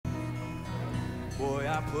Boy,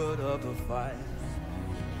 I put up a fight.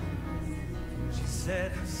 She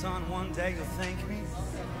said, son, one day you'll thank me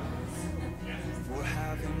for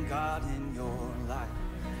having God in your life.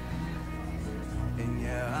 And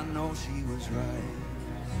yeah, I know she was right.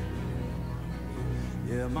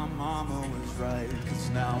 Yeah, my mama was right, 'cause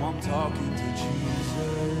now I'm talking to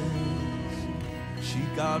Jesus. She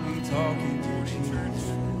got me talking to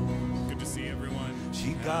Jesus. Good to see everyone.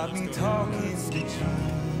 She got me talking to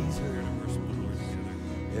Jesus.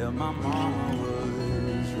 Yeah, my mama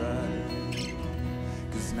was right,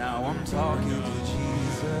 'cause now I'm talking to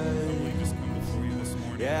Jesus.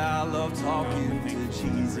 Yeah, I love talking to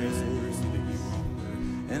Jesus.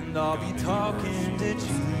 And I'll be talking to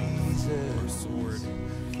Jesus for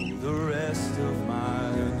the rest of my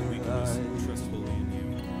life.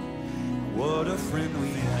 What a friend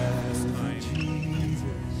we have in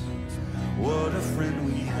Jesus. What a friend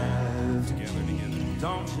we have in Jesus.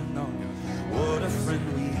 Don't you know? What a friend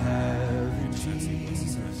we have in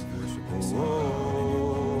Jesus.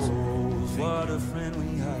 Oh, what a friend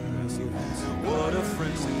we have. What a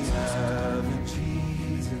friend we have in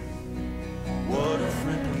Jesus. What a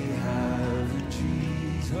friend we have in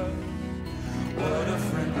Jesus. What a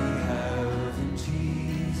friend we have in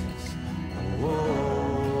Jesus.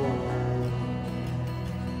 Oh,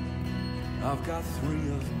 I've got 3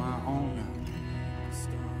 of my own now.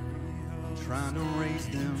 Trying to raise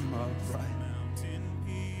them upright.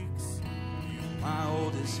 My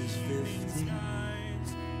oldest is 50.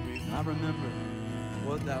 I remember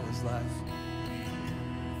what that was like.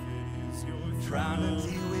 Trying to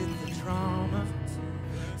deal with the trauma,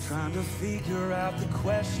 trying to figure out the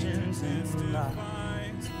questions in life.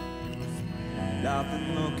 And I've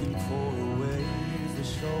been looking for a way to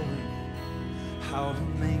show him how to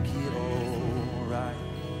make it all right.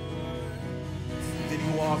 Then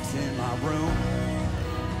he walked in my room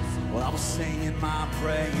while I was singing my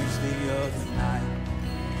prayers the other night.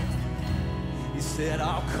 He said,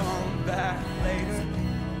 I'll come back later.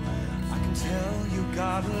 I can tell you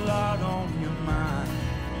got a lot on your mind.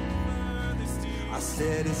 I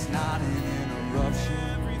said, it's not an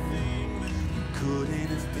interruption. You couldn't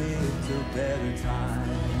have picked a better time.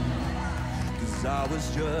 'Cause I was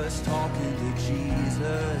just talking to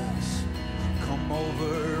Jesus. Come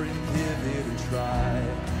over and give it a try.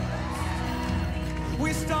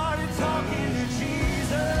 We started talking to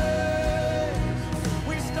Jesus.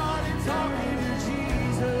 We started talking to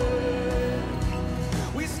Jesus.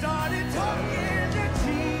 We started talking to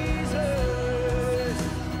Jesus.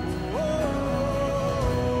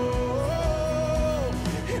 Oh,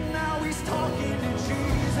 and now he's talking to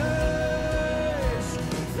Jesus.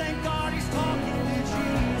 Thank God he's talking to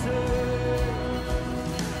Jesus.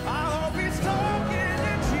 I hope he's talking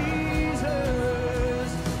to Jesus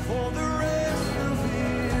for the rest of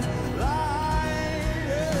his life.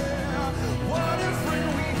 Yeah. What a friend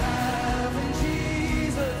we have in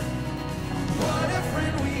Jesus. What a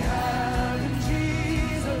friend we have in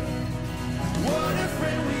Jesus. What a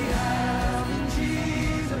friend we have in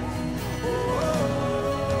Jesus. Oh,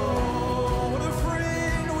 what a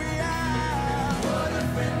friend we have. What a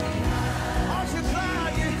friend we have. Aren't you glad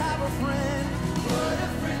you have a friend? What a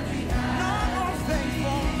friend we have. None more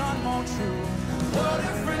faithful, none more true. What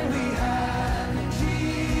a friend we have in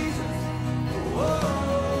Jesus. Oh,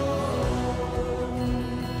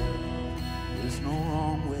 there's no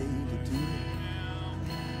wrong way to do it.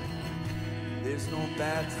 There's no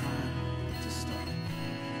bad time to start.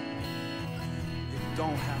 You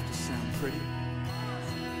don't have to sound pretty.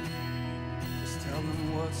 Just tell them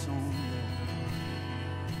what's on your heart.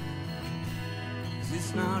 'Cause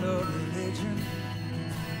it's not a religion.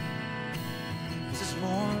 'Cause it's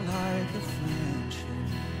more like a friendship.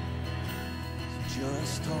 So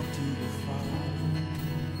just talk to the Father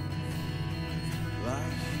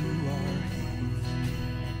like you are His.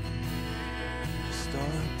 Just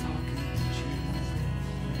start talking to Jesus.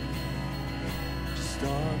 Just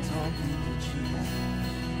start talking to Jesus.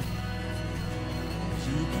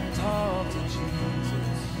 You can talk to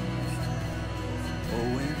Jesus. Oh,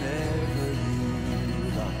 whenever you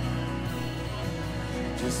like.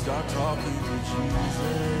 Just start talking to Jesus.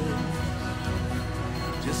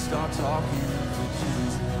 Just start talking to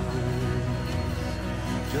Jesus.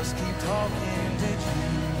 Just keep talking to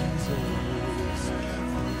Jesus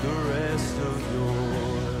for the rest of your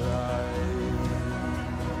life.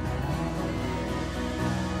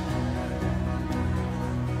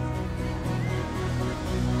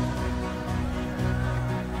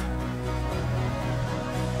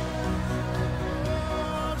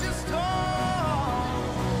 Just talk.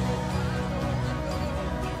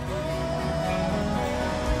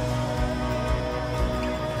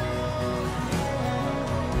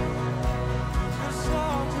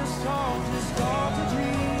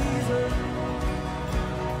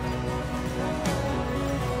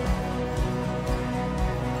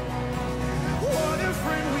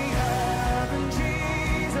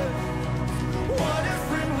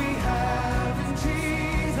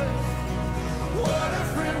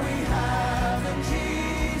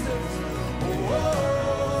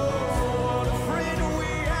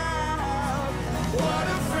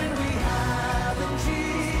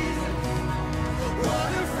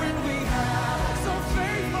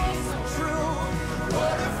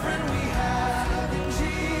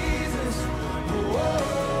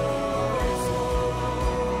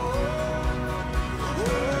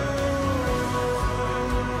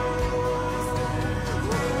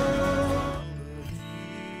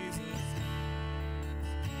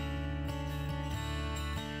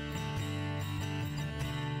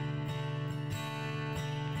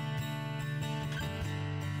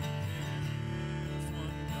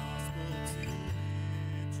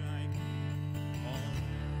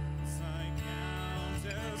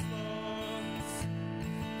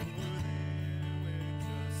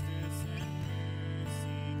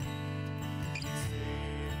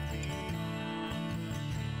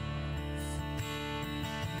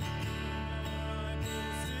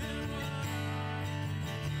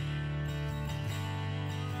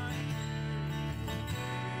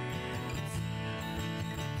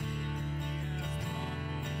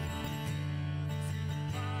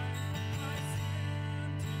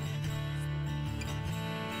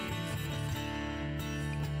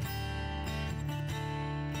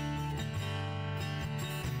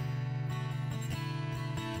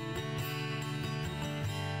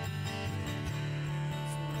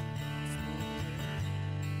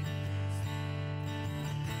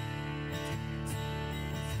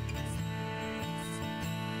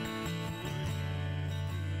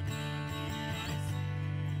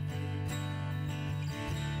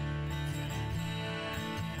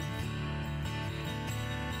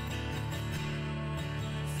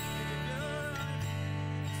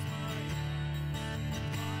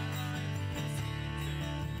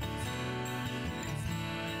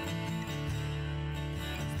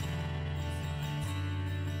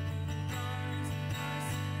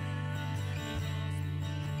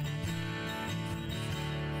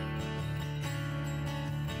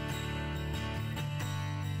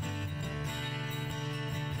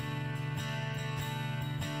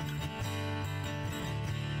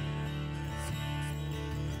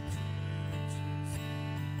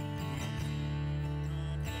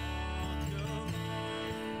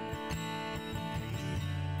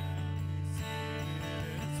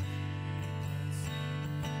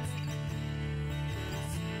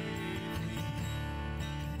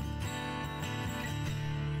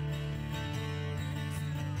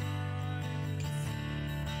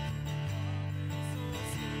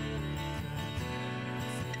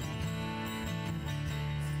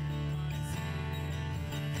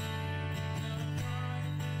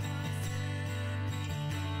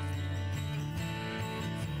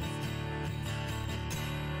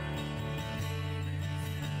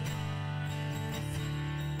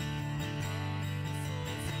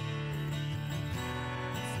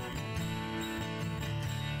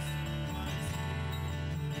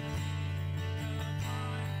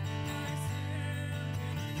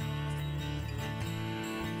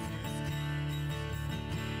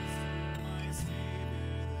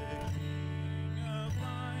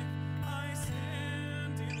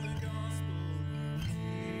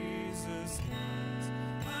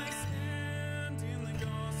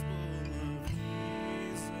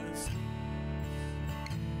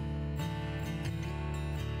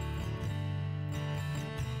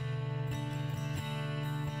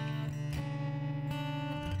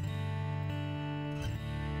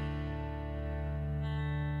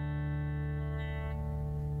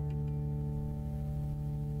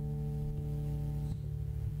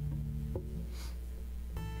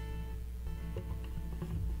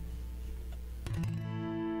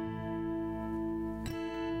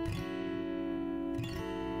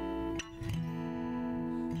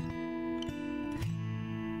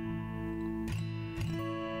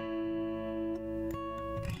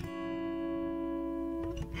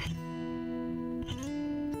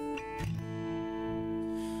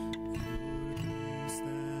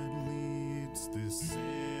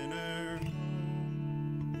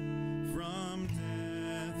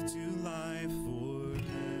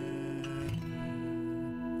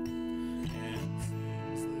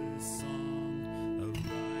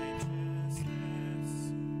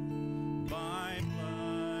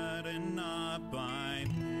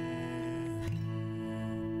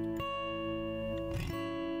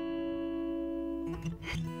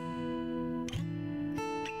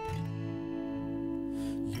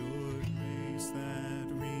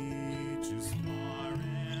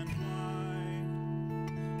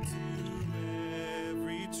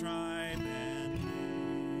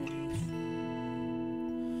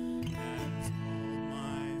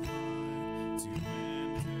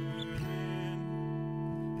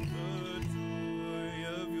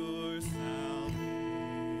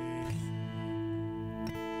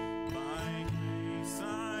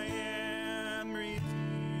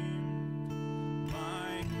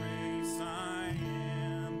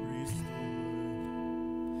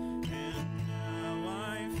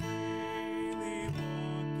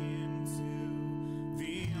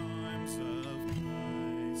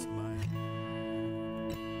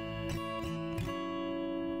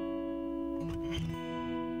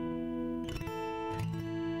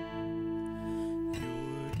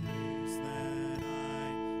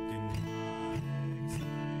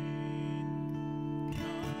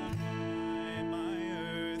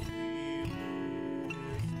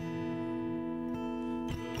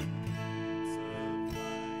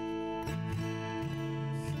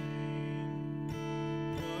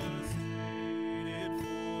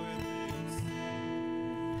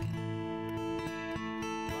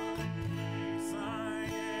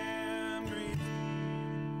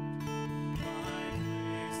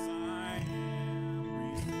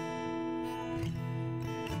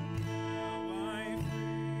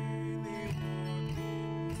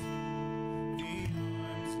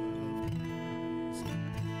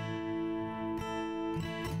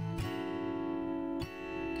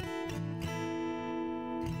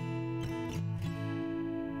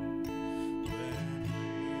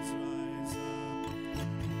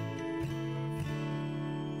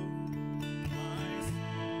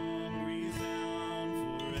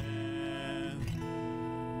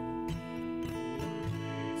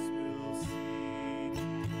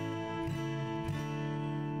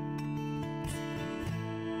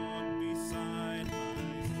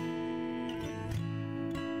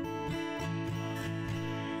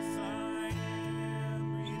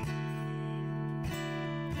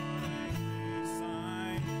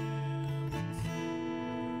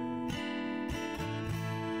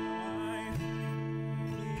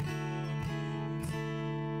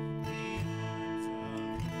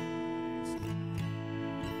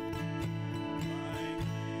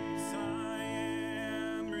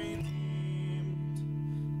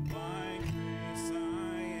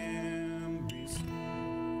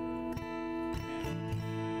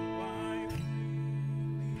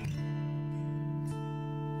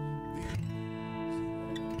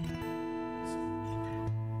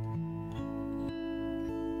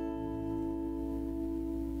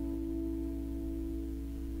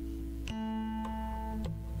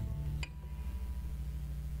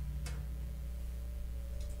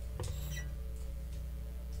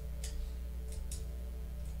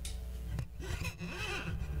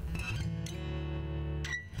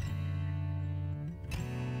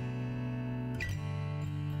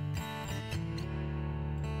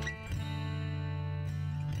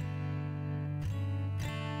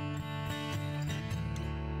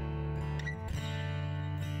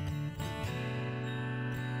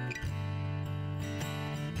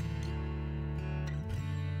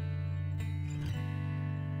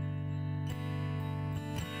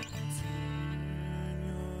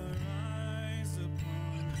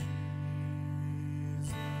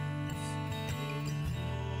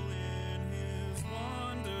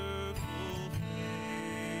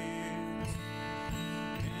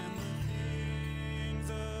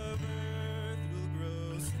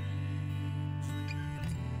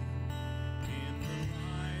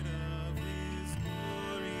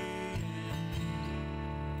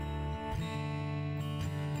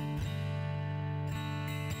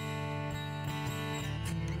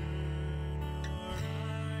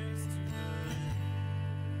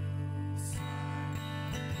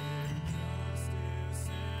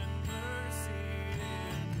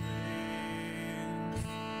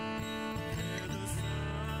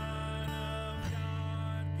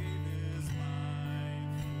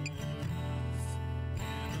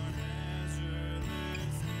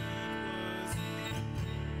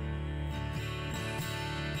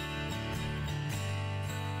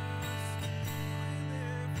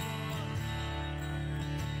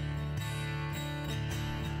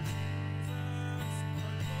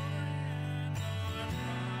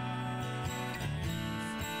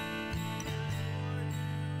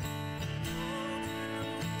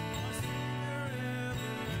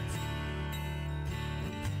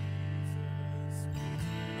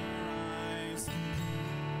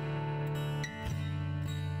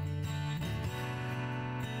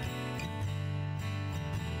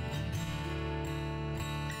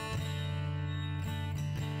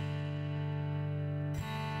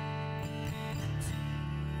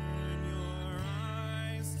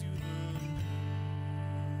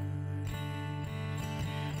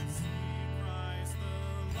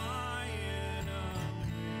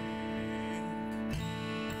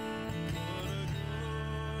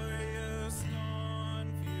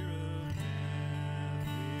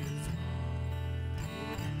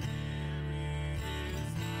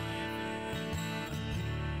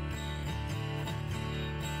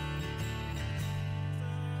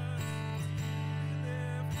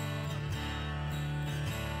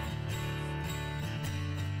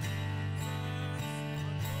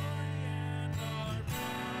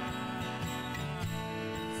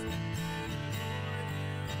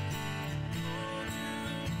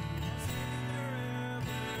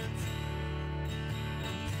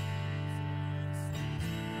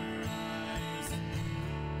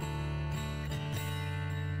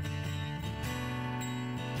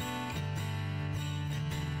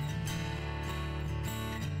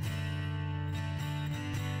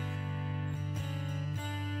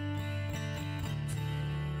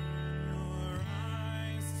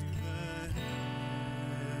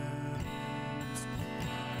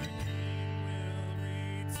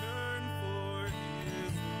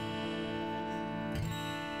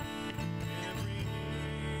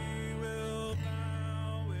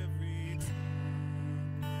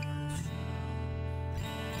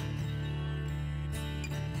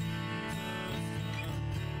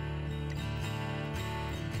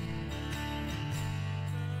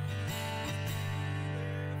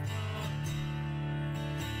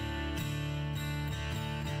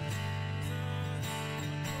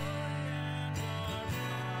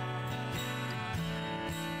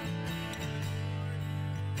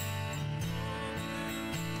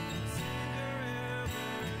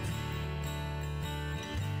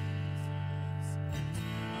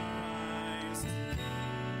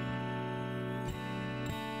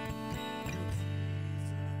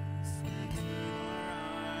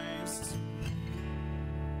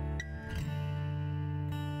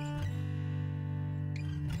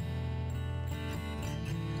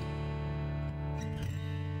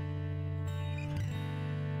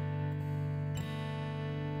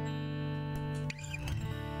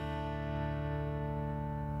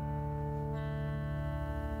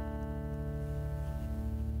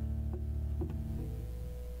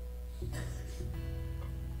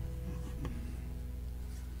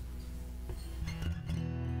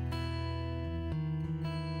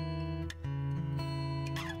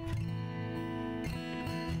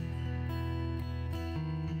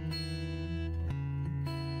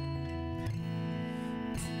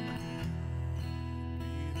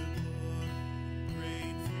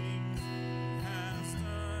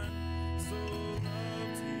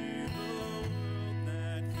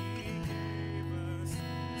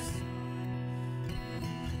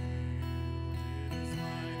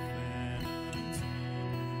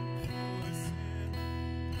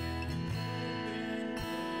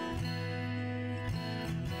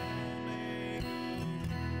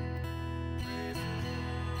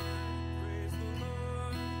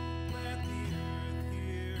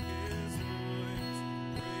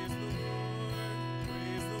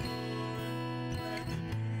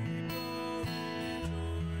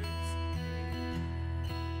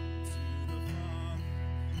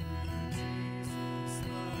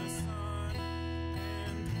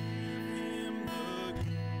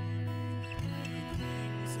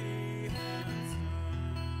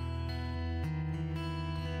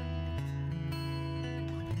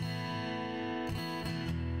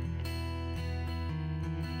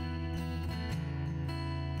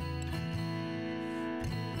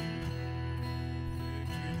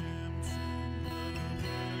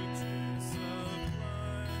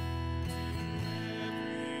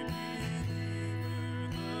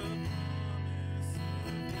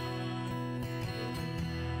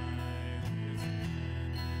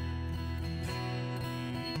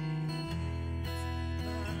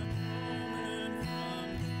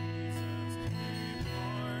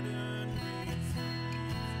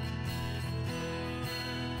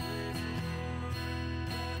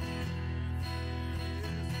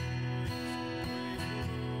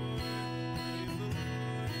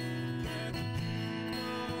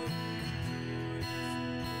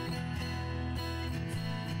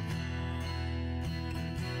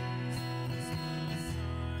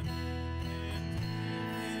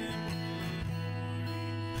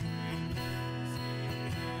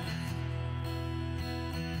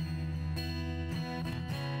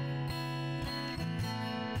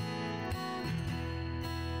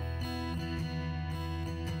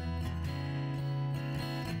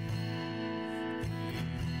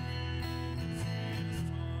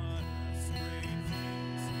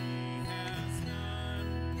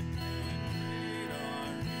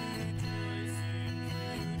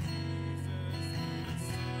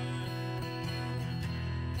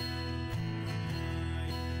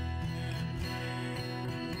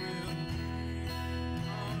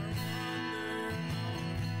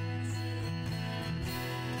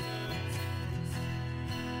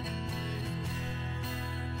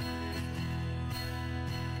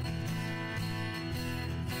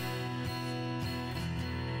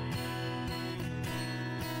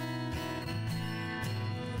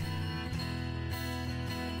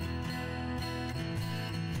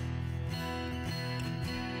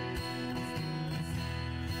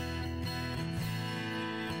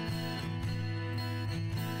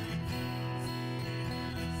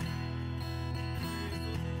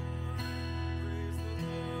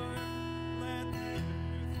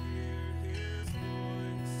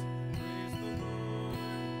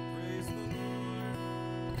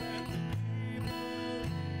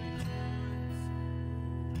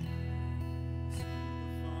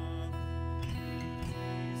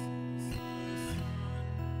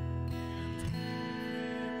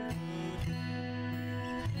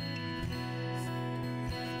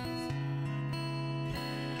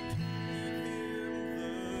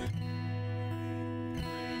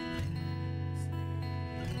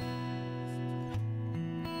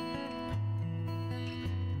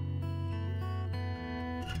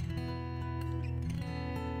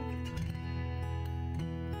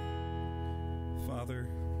 Father,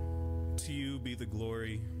 to you be the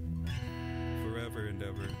glory forever and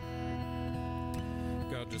ever.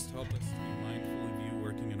 God, just help us to be mindful of you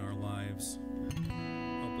working in our lives.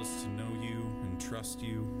 Help us to know you and trust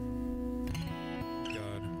you.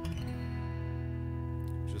 God,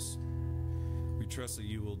 we trust that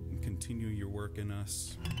you will continue your work in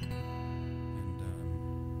us. And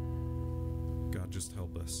God, just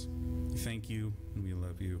help us. We thank you and we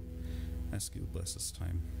love you. I ask you to bless this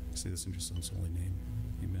time. I say this in your son's holy name.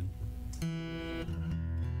 Amen.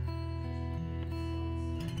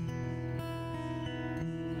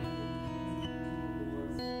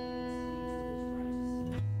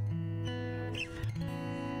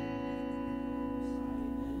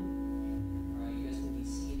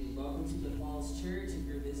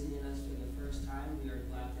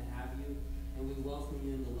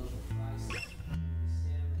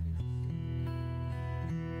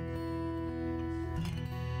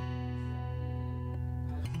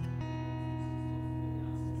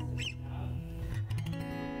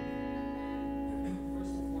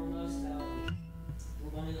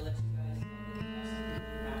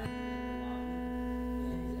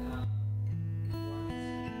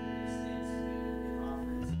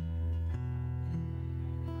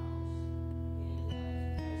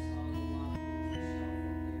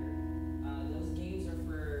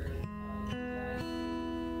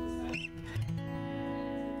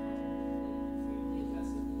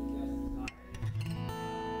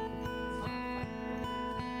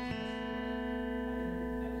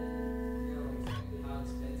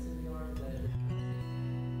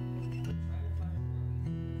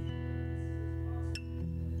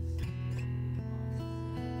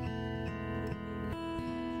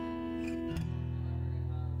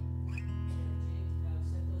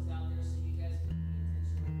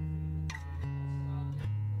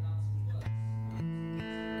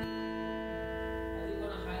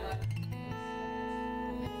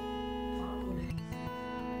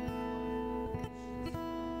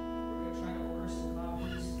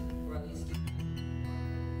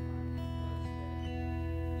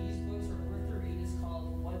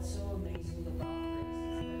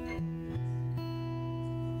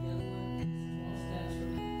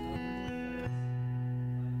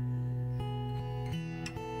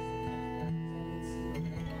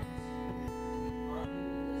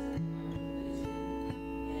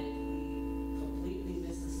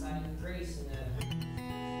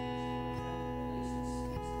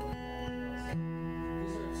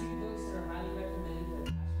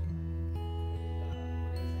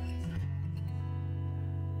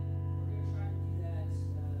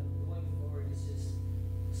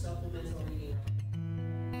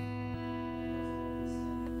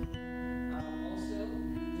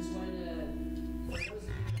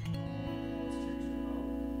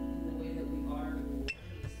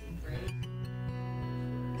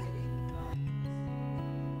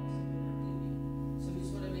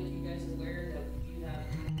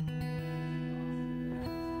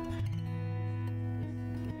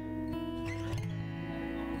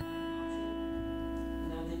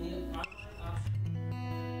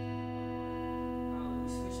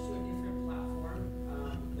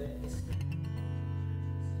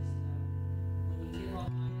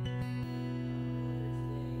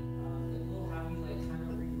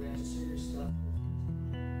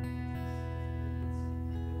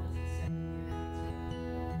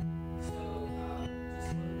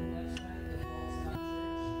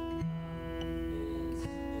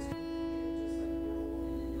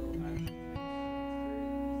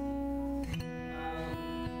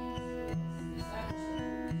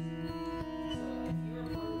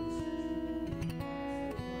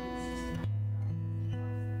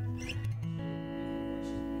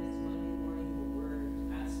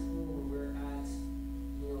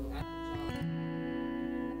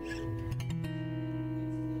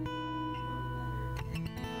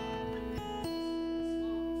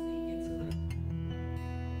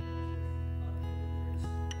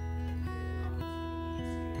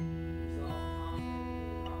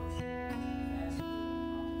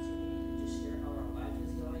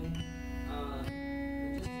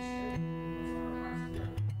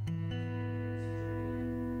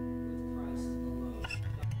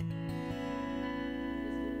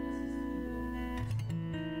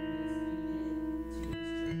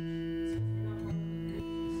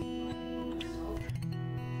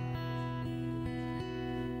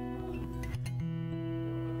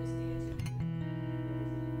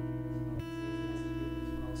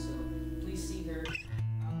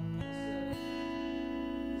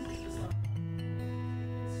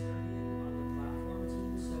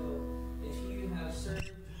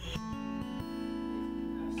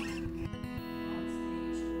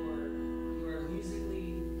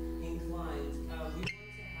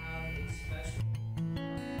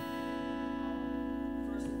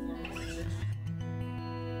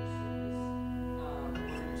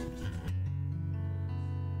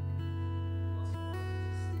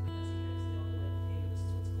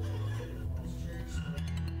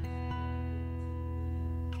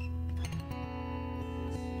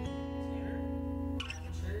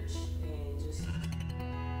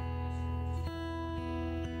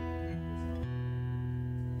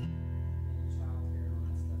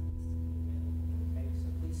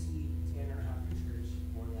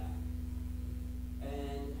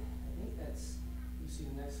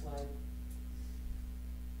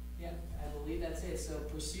 it. So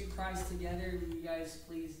pursue Christ together. You guys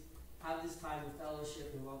please have this time of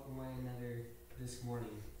fellowship and welcome one another this morning.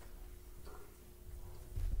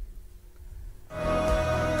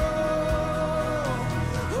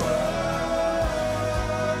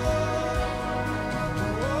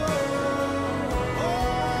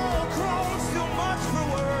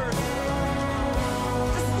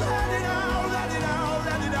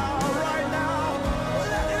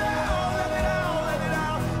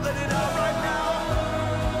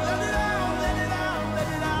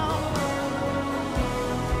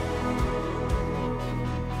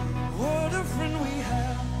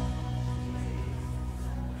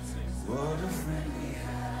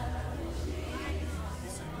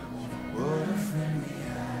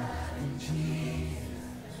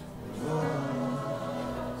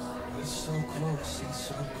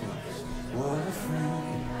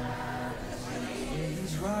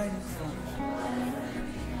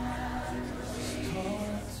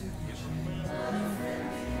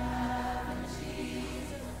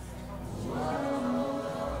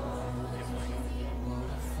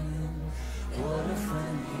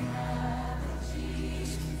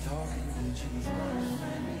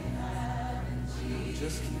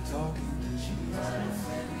 Just keep talking to Jesus. Just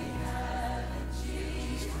keep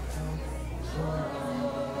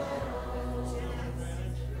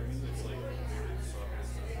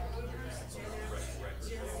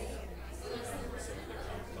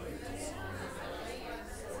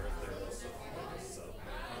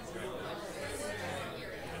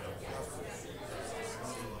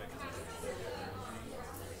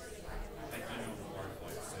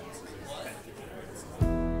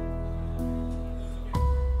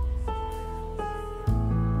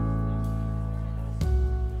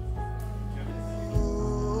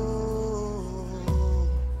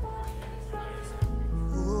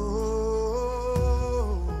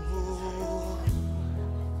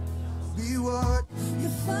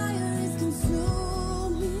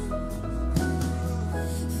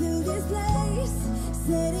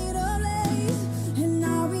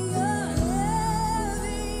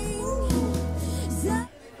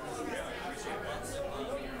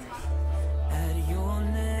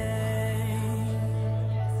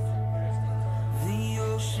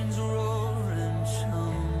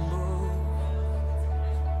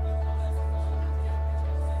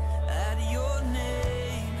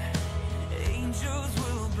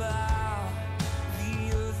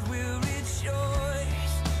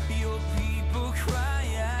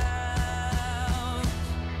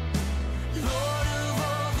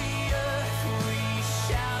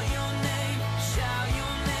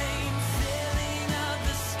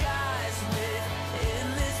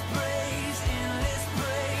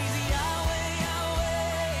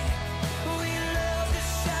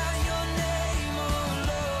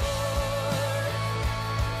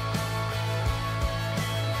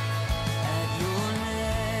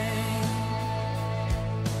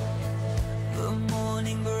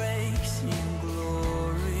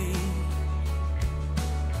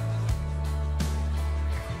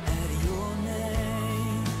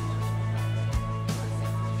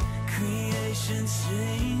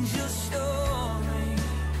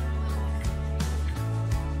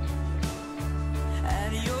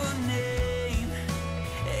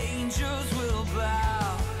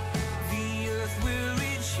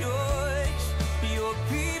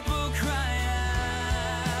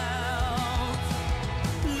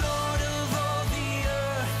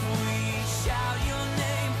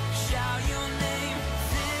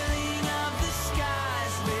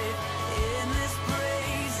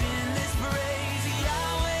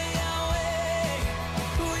Yahweh, Yahweh.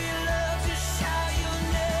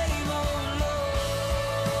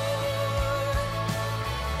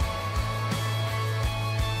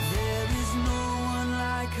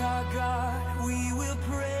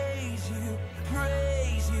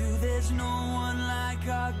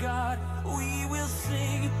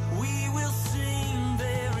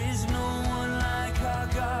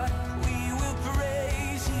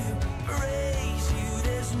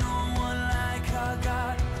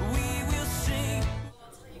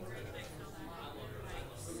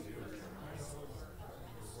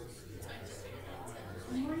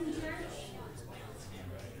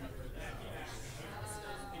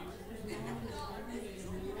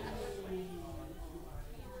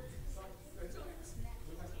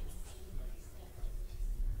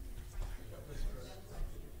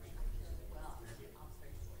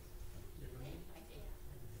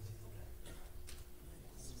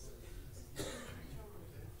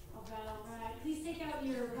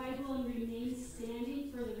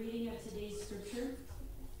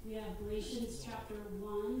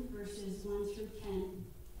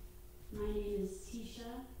 Alicia.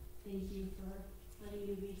 Thank you for letting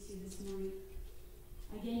me read to you this morning.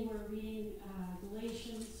 Again, we're reading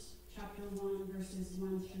Galatians chapter 1, verses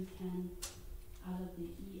 1 through 10 out of the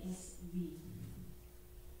ESV.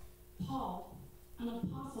 Paul, an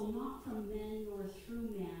apostle not from men nor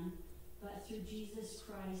through man, but through Jesus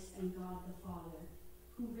Christ and God the Father,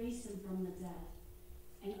 who raised him from the dead,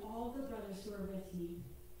 and all the brothers who are with me,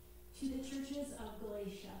 to the churches of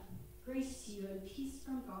Galatia, grace to you and peace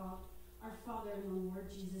from God, our Father and the Lord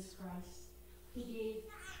Jesus Christ, who gave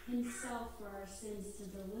himself for our sins to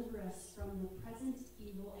deliver us from the present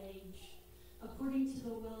evil age, according to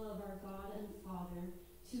the will of our God and Father,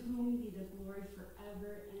 to whom be the glory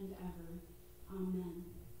forever and ever. Amen.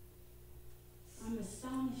 I'm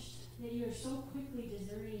astonished that you are so quickly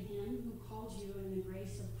deserting him who called you in the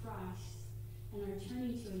grace of Christ and are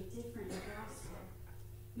turning to a different gospel.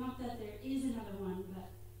 Not that there is another one,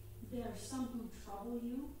 but there are some who trouble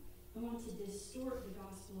you and want to distort the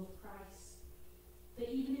gospel of Christ. But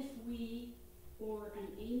even if we or an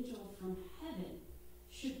angel from heaven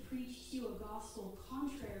should preach to you a gospel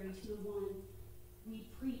contrary to the one we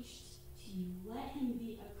preached to you, let him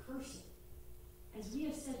be accursed. As we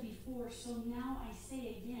have said before, so now I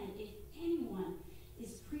say again, if anyone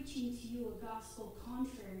is preaching to you a gospel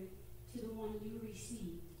contrary to the one you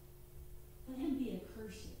received, let him be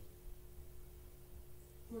accursed.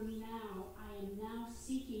 For now, I am now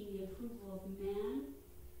seeking the approval of man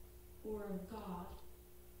or of God,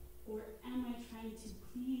 or am I trying to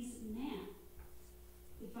please man?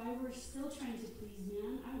 If I were still trying to please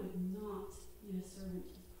man, I would not be a servant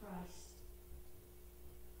of Christ.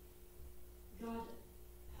 God,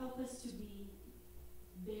 help us to be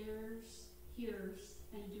bearers, hearers,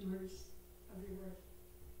 and doers of your word.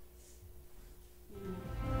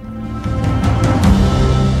 Amen.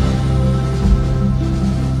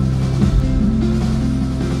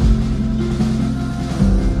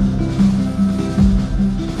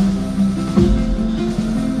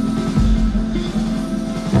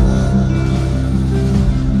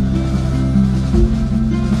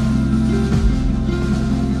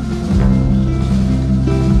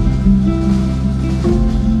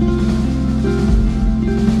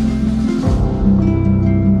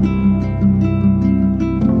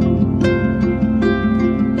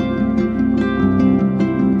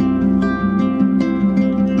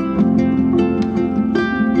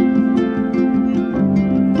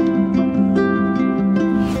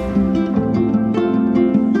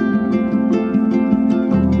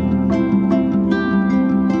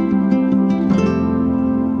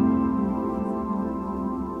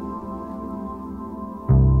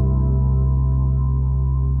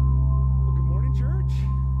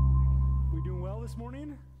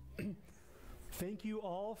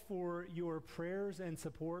 And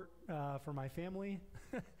support for my family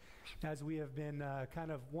as we have been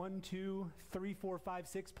kind of 1, 2, 3, 4, 5,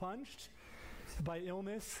 6 punched by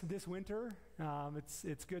illness this winter.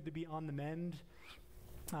 It's good to be on the mend.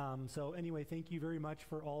 So anyway, thank you very much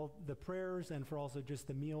for all the prayers and for also just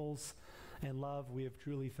the meals and love. We have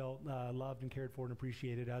truly felt loved and cared for and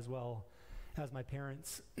appreciated, as well as my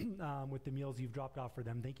parents with the meals you've dropped off for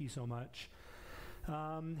them. Thank you so much.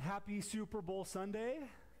 Happy Super Bowl Sunday.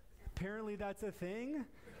 Apparently that's a thing.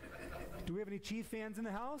 Do we have any Chief fans in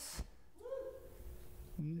the house?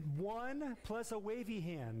 One plus a wavy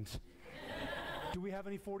hand. Do we have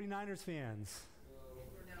any 49ers fans?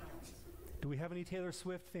 Do we have any Taylor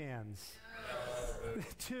Swift fans?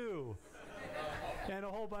 2. And a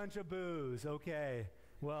whole bunch of boos. Okay.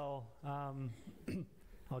 Well,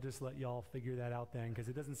 I'll just let y'all figure that out then, because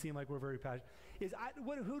it doesn't seem like we're very passionate.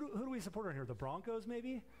 Who do we support on here? The Broncos,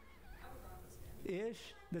 maybe? Ish?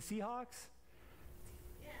 The Seahawks?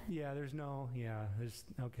 Yeah, there's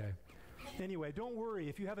okay. Anyway, don't worry.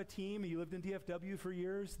 If you have a team, you lived in DFW for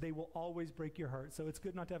years, they will always break your heart. So it's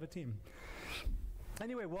good not to have a team.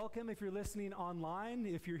 Anyway, welcome if you're listening online.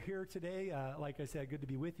 If you're here today, like I said, good to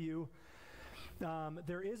be with you.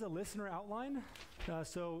 There is a listener outline.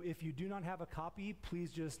 So if you do not have a copy, please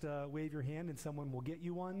just wave your hand and someone will get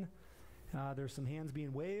you one. There's some hands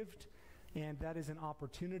being waved. And that is an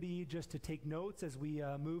opportunity just to take notes as we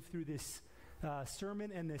move through this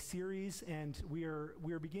sermon and this series. And we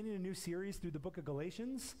are beginning a new series through the book of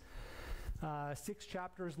Galatians, 6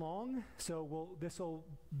 chapters long. So this will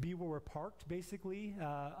be where we're parked, basically,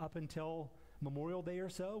 up until Memorial Day or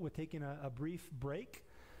so. We're taking a brief break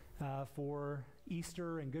for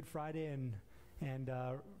Easter and Good Friday and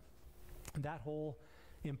that whole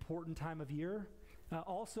important time of year.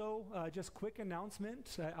 Also, just quick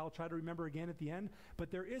announcement, I'll try to remember again at the end, but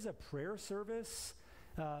there is a prayer service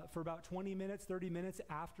for about 20 minutes, 30 minutes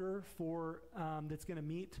after that's going to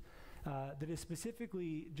meet that is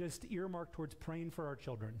specifically just earmarked towards praying for our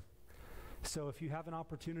children. So if you have an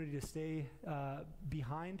opportunity to stay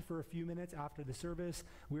behind for a few minutes after the service,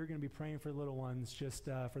 we're going to be praying for little ones, just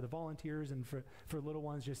for the volunteers and for little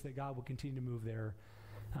ones, just that God will continue to move there.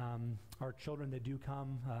 Our children that do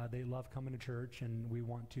come, they love coming to church, and we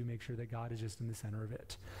want to make sure that God is just in the center of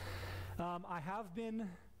it. I have been,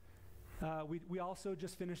 we also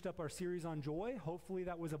just finished up our series on joy. Hopefully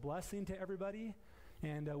that was a blessing to everybody,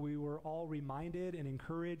 and we were all reminded and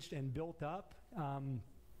encouraged and built up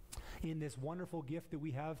in this wonderful gift that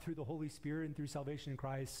we have through the Holy Spirit and through salvation in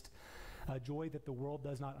Christ, a joy that the world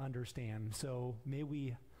does not understand. So may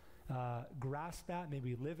we grasp that, may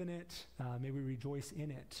we live in it, may we rejoice in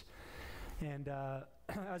it. And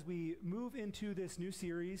as we move into this new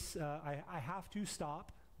series, I have to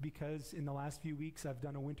stop because in the last few weeks I've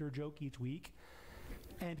done a winter joke each week,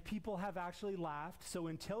 and people have actually laughed. So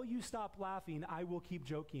until you stop laughing, I will keep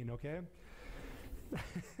joking, okay?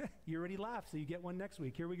 You already laughed, so you get one next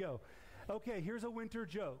week. Here we go. Okay, here's a winter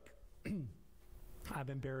joke. I'm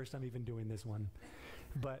embarrassed I'm even doing this one,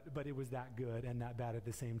 but it was that good and that bad at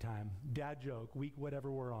the same time. Dad joke, week whatever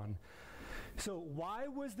we're on. So why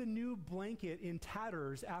was the new blanket in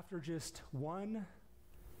tatters after just one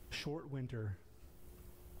short winter?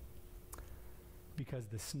 Because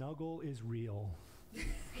the snuggle is real.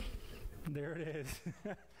 There it is.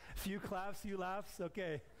 Few claps, few laughs.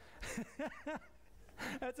 Okay.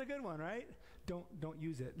 That's a good one, right? Don't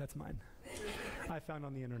use it. That's mine. I found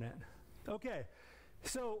on the internet. Okay.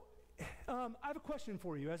 So I have a question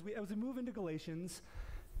for you. As we move into Galatians,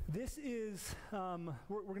 this is,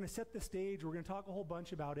 we're going to set the stage. We're going to talk a whole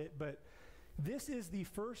bunch about it, but this is the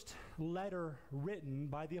first letter written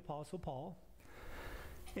by the Apostle Paul,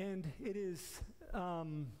 and it is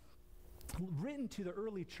written to the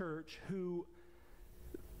early church who,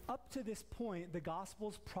 up to this point, the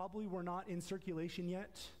Gospels probably were not in circulation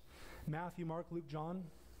yet. Matthew, Mark, Luke, John.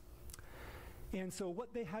 And so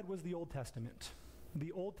what they had was the Old Testament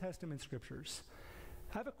scriptures.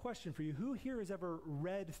 I have a question for you. Who here has ever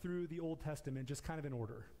read through the Old Testament just kind of in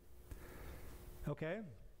order? Okay.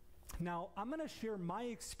 Now, I'm going to share my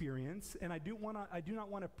experience, and I do not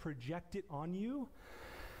want to project it on you,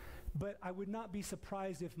 but I would not be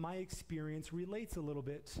surprised if my experience relates a little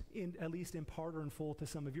bit, at least in part or in full, to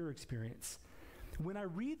some of your experience. When I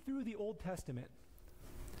read through the Old Testament,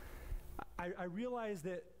 I realize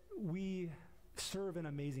that we serve an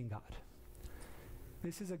amazing God.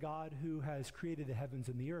 This is a God who has created the heavens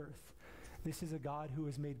and the earth. This is a God who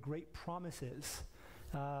has made great promises.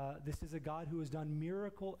 This is a God who has done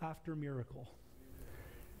miracle after miracle,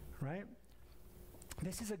 right?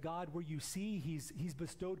 This is a God where you see he's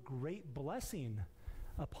bestowed great blessing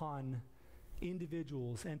upon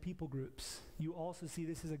individuals and people groups. You also see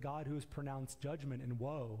this is a God who has pronounced judgment and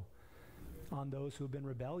woe on those who have been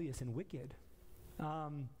rebellious and wicked. I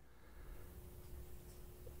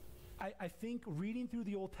think reading through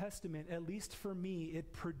the Old Testament, at least for me,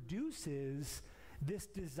 it produces this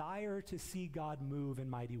desire to see God move in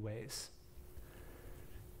mighty ways.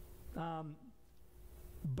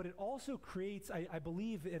 But it also creates, I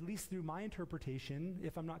believe, at least through my interpretation,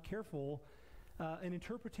 if I'm not careful, an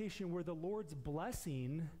interpretation where the Lord's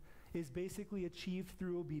blessing is basically achieved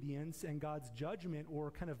through obedience, and God's judgment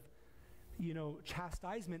or kind of,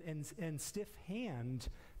 chastisement and stiff hand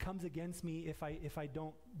comes against me if I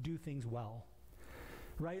don't do things well,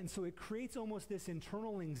 right? And so it creates almost this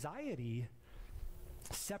internal anxiety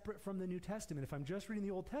separate from the New Testament. If I'm just reading the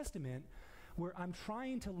Old Testament, where I'm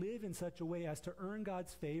trying to live in such a way as to earn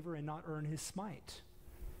God's favor and not earn his smite.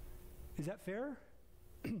 Is that fair?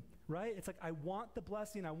 Right? It's like I want the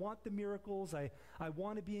blessing, I want the miracles, I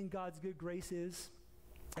want to be in God's good graces,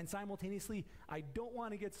 and simultaneously, I don't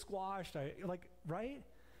want to get squashed, right?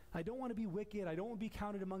 I don't want to be wicked, I don't want to be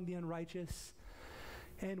counted among the unrighteous.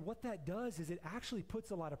 And what that does is it actually puts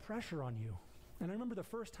a lot of pressure on you. And I remember the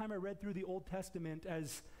first time I read through the Old Testament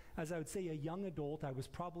as I would say a young adult. I was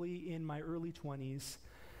probably in my early 20s,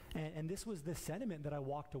 and this was the sentiment that I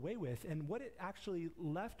walked away with. And what it actually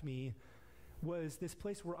left me was this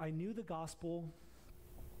place where I knew the gospel,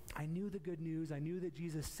 I knew the good news, I knew that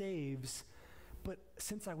Jesus saves, but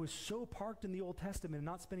since I was so parked in the Old Testament and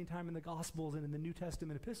not spending time in the Gospels and in the New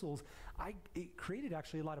Testament epistles, it created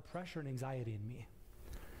actually a lot of pressure and anxiety in me.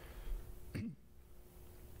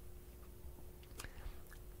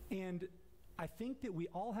 And I think that we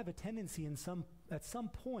all have a tendency at some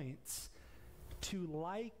points to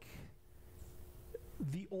like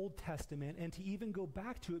the Old Testament and to even go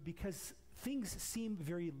back to it because things seem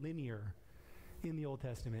very linear in the Old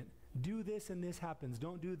Testament. Do this and this happens.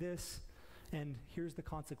 Don't do this and here's the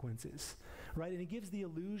consequences, right? And it gives the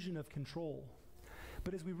illusion of control.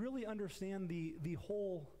 But as we really understand the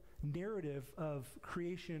whole narrative of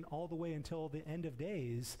creation all the way until the end of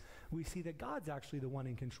days, we see that God's actually the one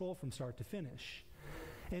in control from start to finish.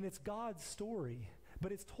 And it's God's story,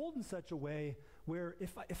 but it's told in such a way where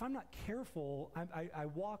if I'm not careful, I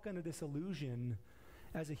walk under this illusion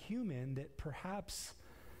as a human that perhaps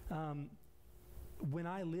when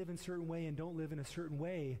I live in a certain way and don't live in a certain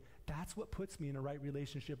way, that's what puts me in a right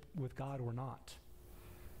relationship with God or not.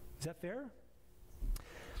 Is that fair?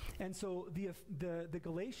 And so the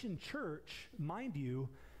Galatian church, mind you,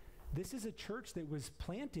 this is a church that was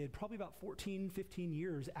planted probably about 14, 15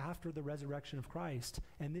 years after the resurrection of Christ,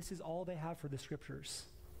 and this is all they have for the scriptures.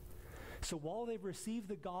 So while they've received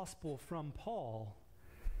the gospel from Paul,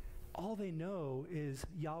 all they know is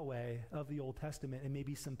Yahweh of the Old Testament and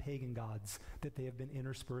maybe some pagan gods that they have been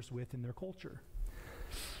interspersed with in their culture.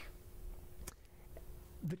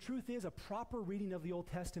 The truth is, a proper reading of the Old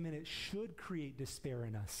Testament, it should create despair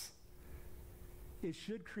in us. It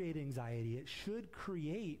should create anxiety. It should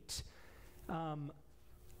create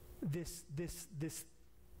this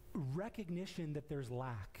recognition that there's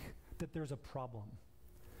lack, that there's a problem,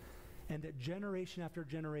 and that generation after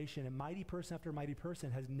generation and mighty person after mighty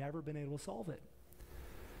person has never been able to solve it.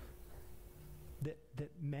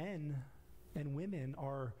 That men and women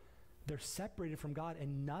they're separated from God,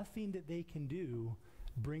 and nothing that they can do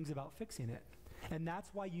brings about fixing it. And that's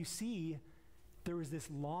why you see there was this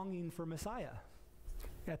longing for Messiah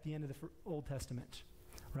at the end of the Old Testament,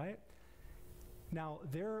 right? Now,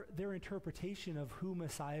 their interpretation of who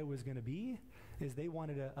Messiah was going to be is they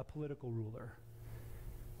wanted a political ruler,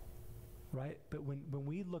 right? But when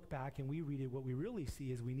we look back and we read it, what we really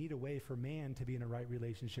see is we need a way for man to be in a right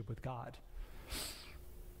relationship with God.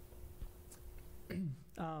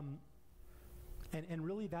 And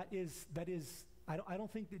really that is I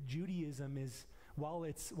don't think that Judaism is, while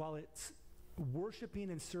it's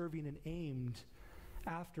worshiping and serving and aimed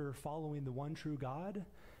after following the one true God,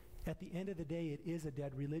 at the end of the day, it is a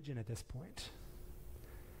dead religion at this point,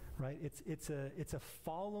 right? It's a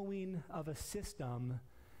following of a system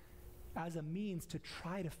as a means to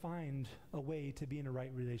try to find a way to be in a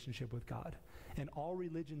right relationship with God. And all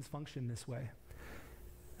religions function this way.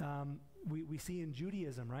 We see in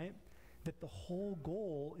Judaism, right, that the whole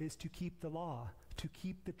goal is to keep the law, to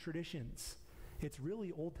keep the traditions. It's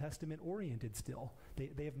really Old Testament oriented still.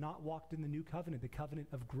 They have not walked in the new covenant, the covenant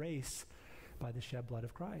of grace by the shed blood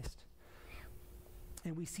of Christ.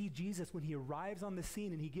 And we see Jesus when he arrives on the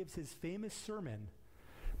scene and he gives his famous sermon,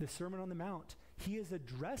 the Sermon on the Mount. He is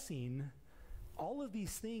addressing all of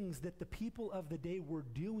these things that the people of the day were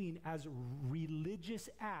doing as religious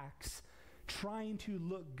acts, trying to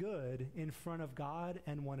look good in front of God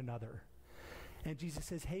and one another. And Jesus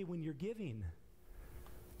says, hey, when you're giving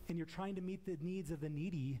and you're trying to meet the needs of the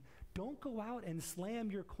needy, don't go out and slam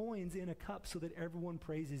your coins in a cup so that everyone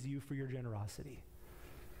praises you for your generosity.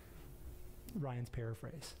 Ryan's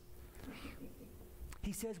paraphrase.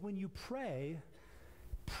 He says, when you pray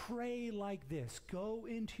like this. Go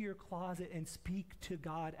into your closet and speak to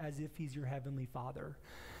God as if he's your heavenly Father,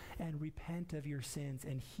 and repent of your sins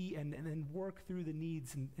and then work through the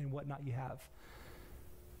needs and whatnot you have.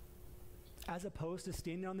 As opposed to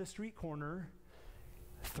standing on the street corner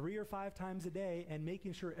 3 or 5 times a day and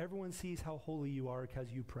making sure everyone sees how holy you are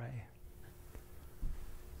because you pray.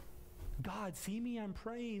 God, see me, I'm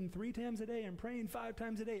praying 3 times a day, I'm praying 5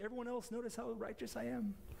 times a day. Everyone else, notice how righteous I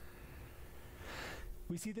am.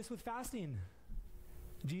 We see this with fasting.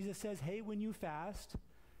 Jesus says, hey, when you fast,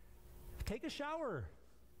 take a shower.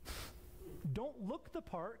 Don't look the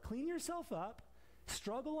part, clean yourself up,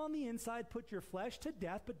 struggle on the inside, put your flesh to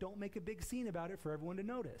death, but don't make a big scene about it for everyone to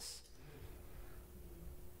notice.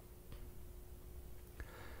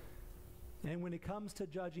 And when it comes to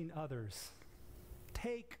judging others,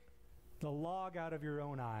 take the log out of your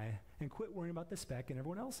own eye and quit worrying about the speck in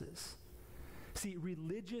everyone else's. See,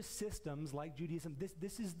 religious systems like Judaism,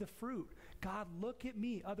 this is the fruit. God, look at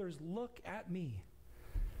me. Others, look at me.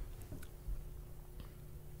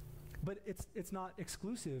 But it's not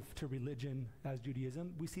exclusive to religion as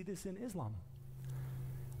Judaism. We see this in Islam.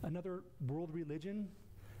 Another world religion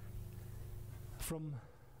from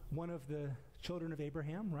one of the children of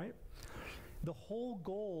Abraham, right? The whole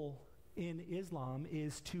goal in Islam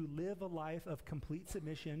is to live a life of complete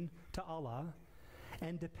submission to Allah,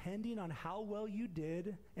 and depending on how well you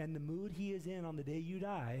did and the mood he is in on the day you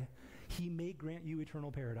die, he may grant you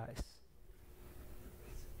eternal paradise.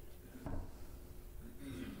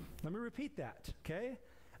 Let me repeat that, okay?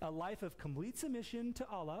 A life of complete submission to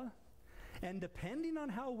Allah, and depending on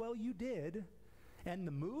how well you did and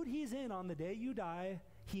the mood he's in on the day you die,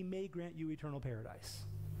 he may grant you eternal paradise.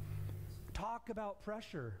 Talk about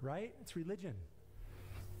pressure, right? It's religion.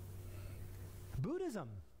 Buddhism.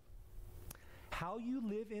 How you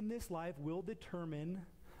live in this life will determine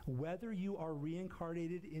whether you are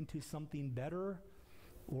reincarnated into something better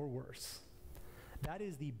or worse. That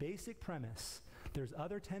is the basic premise. There's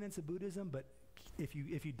other tenets of Buddhism, but if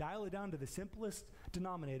you dial it down to the simplest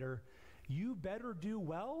denominator, you better do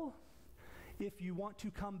well if you want to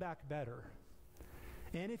come back better.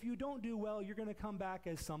 And if you don't do well, you're going to come back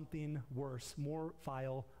as something worse, more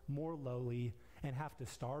vile, more lowly, and have to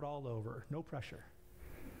start all over. No pressure.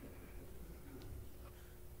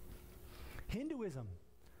 Hinduism,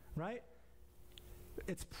 right?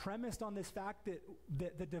 It's premised on this fact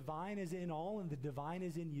that the divine is in all and the divine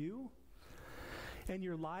is in you. And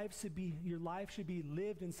your life should be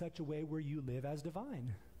lived in such a way where you live as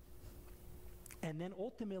divine. And then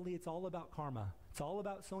ultimately it's all about karma. It's all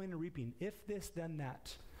about sowing and reaping. If this, then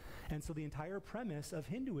that. And so the entire premise of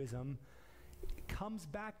Hinduism comes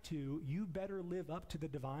back to you better live up to the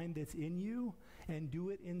divine that's in you and do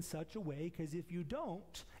it in such a way, because if you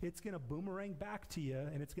don't, it's going to boomerang back to you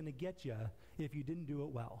and it's going to get you if you didn't do it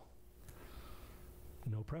well.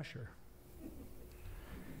 No pressure.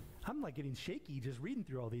 I'm like getting shaky just reading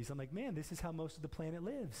through all these. I'm like, man, this is how most of the planet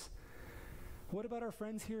lives. What about our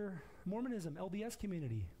friends here, Mormonism, LDS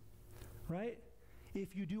community, right?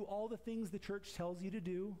 If you do all the things the church tells you to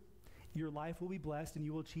do, your life will be blessed and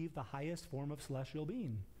you will achieve the highest form of celestial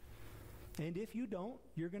being. And if you don't,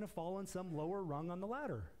 you're going to fall on some lower rung on the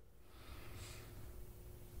ladder.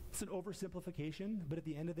 It's an oversimplification, but at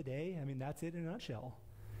the end of the day, I mean, that's it in a nutshell.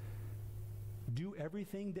 Do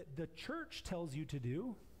everything that the church tells you to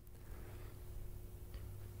do,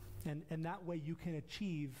 and that way you can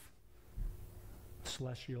achieve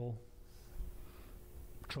celestial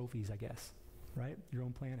trophies, I guess, right? Your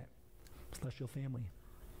own planet, celestial family.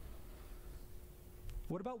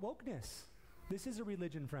 What about wokeness? This is a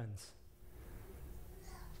religion, friends.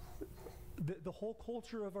 The whole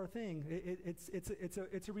culture of our thing,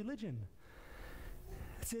 it's a religion.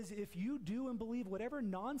 It says if you do and believe whatever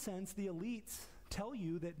nonsense the elites tell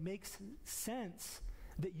you that makes sense,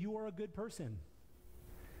 that you are a good person.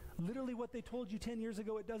 Literally what they told you 10 years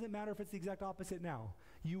ago, it doesn't matter if it's the exact opposite now.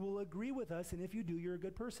 You will agree with us, and if you do, you're a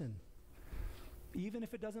good person. Even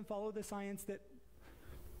if it doesn't follow the science that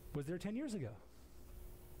was there 10 years ago.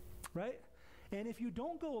 Right? And if you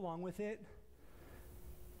don't go along with it,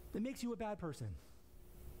 it makes you a bad person.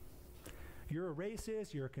 You're a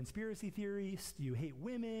racist, you're a conspiracy theorist, you hate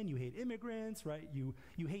women, you hate immigrants, right? You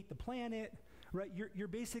hate the planet, right? You're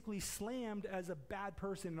basically slammed as a bad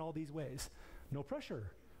person in all these ways. No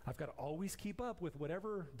pressure. I've got to always keep up with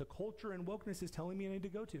whatever the culture and wokeness is telling me I need to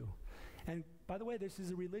go to. And by the way, this is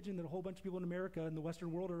a religion that a whole bunch of people in America and the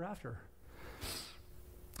Western world are after.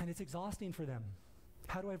 And it's exhausting for them.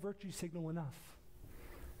 How do I virtue signal enough?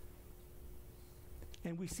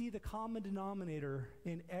 And we see the common denominator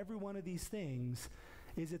in every one of these things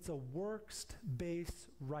is it's a works-based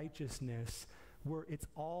righteousness where it's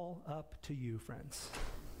all up to you, friends.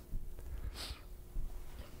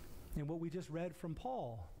 And what we just read from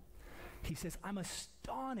Paul, he says, I'm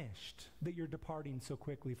astonished that you're departing so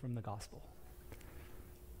quickly from the gospel.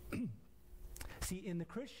 See, in the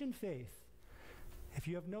Christian faith, if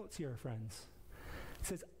you have notes here, friends, it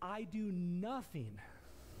says, I do nothing,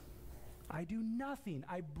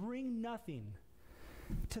 I bring nothing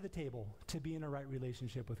to the table to be in a right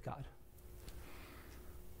relationship with God.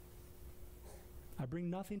 I bring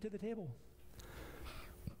nothing to the table.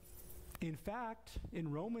 In fact, in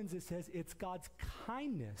Romans it says it's God's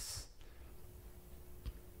kindness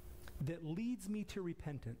that leads me to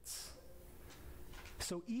repentance.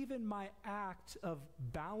 So even my act of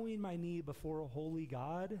bowing my knee before a holy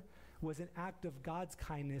God was an act of God's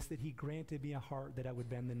kindness that he granted me a heart that I would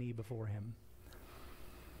bend the knee before him.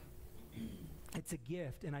 It's a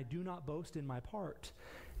gift, and I do not boast in my part.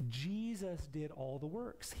 Jesus did all the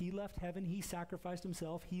works. He left heaven. He sacrificed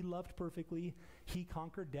himself. He loved perfectly. He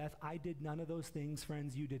conquered death. I did none of those things,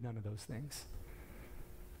 friends. You did none of those things.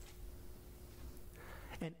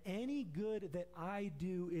 And any good that I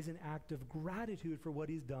do is an act of gratitude for what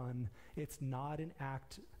he's done. It's not an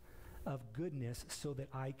act of goodness so that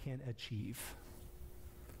I can achieve.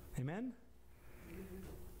 Amen?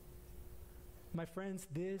 My friends,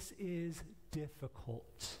 this is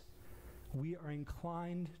difficult. We are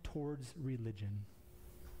inclined towards religion.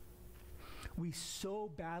 We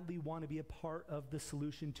so badly want to be a part of the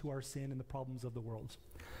solution to our sin and the problems of the world.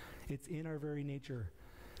 It's in our very nature,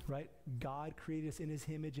 right? God created us in his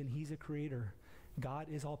image, and he's a creator. God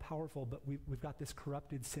is all powerful, but we've got this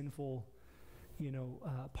corrupted, sinful,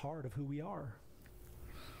 part of who we are.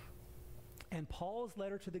 And Paul's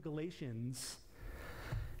letter to the Galatians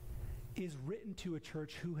is written to a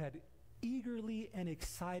church who had eagerly and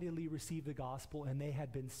excitedly received the gospel, and they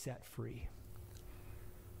had been set free.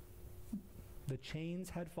 The chains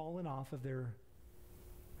had fallen off of their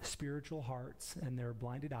spiritual hearts and their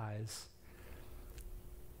blinded eyes,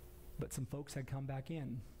 but some folks had come back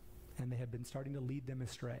in, and they had been starting to lead them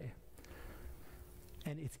astray.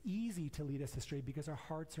 And it's easy to lead us astray because our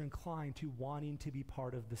hearts are inclined to wanting to be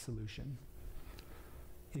part of the solution.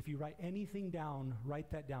 If you write anything down, write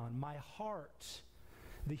that down. My heart,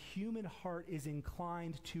 the human heart, is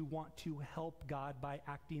inclined to want to help God by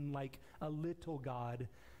acting like a little God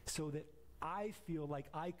so that I feel like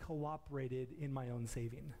I cooperated in my own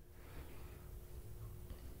saving.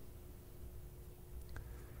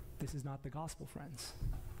 This is not the gospel, friends.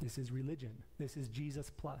 This is religion. This is Jesus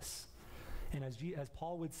plus. And as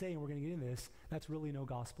Paul would say, and we're going to get into this, that's really no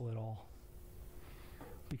gospel at all.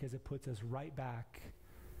 Because it puts us right back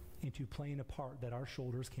into playing a part that our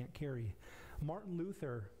shoulders can't carry. Martin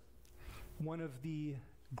Luther, one of the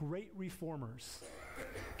great reformers,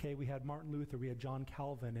 okay, we had Martin Luther, we had John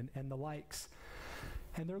Calvin, and the likes.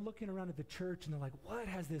 And they're looking around at the church, and they're like, what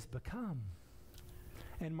has this become?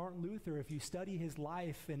 And Martin Luther, if you study his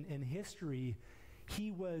life and history,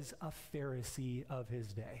 he was a Pharisee of his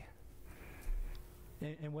day.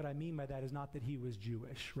 And what I mean by that is not that he was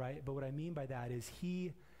Jewish, right? But what I mean by that is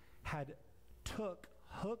he had took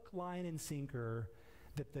hook, line, and sinker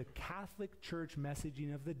that the Catholic Church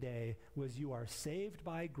messaging of the day was, you are saved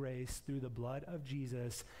by grace through the blood of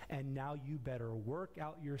Jesus, and now you better work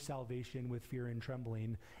out your salvation with fear and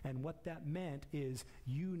trembling. And what that meant is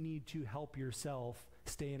you need to help yourself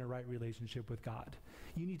stay in a right relationship with God.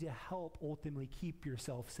 You need to help ultimately keep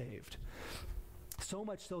yourself saved. So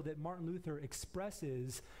much so that Martin Luther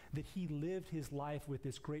expresses that he lived his life with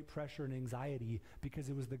this great pressure and anxiety because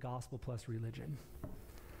it was the gospel plus religion.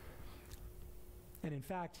 And in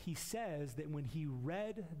fact, he says that when he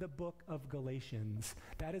read the book of Galatians,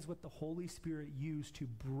 that is what the Holy Spirit used to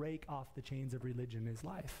break off the chains of religion in his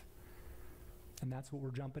life. And that's what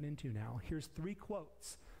we're jumping into now. Here's 3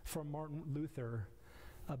 quotes from Martin Luther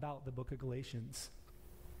about the book of Galatians.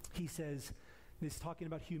 He says, this is talking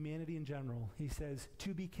about humanity in general. He says,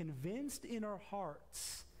 to be convinced in our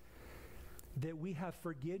hearts that we have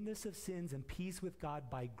forgiveness of sins and peace with God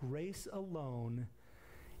by grace alone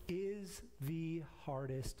is the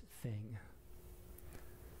hardest thing.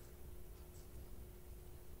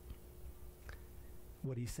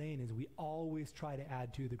 What he's saying is we always try to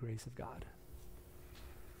add to the grace of God.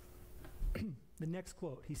 The next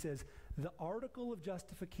quote, he says, the article of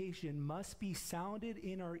justification must be sounded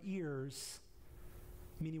in our ears,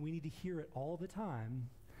 meaning we need to hear it all the time.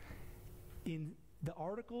 In the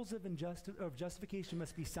articles of justification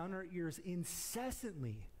must be sounded in our ears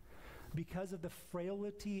incessantly because of the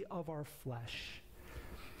frailty of our flesh.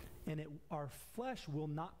 And our flesh will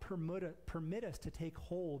not permit us to take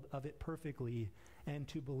hold of it perfectly and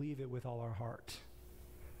to believe it with all our heart.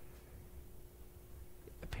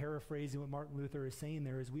 Paraphrasing what Martin Luther is saying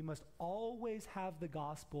there is we must always have the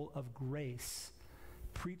gospel of grace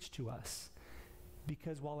preached to us,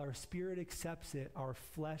 because while our spirit accepts it, our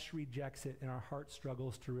flesh rejects it and our heart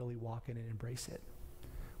struggles to really walk in it and embrace it.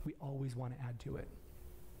 We always want to add to it.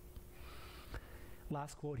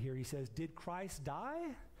 Last quote here, he says, did Christ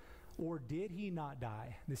die or did he not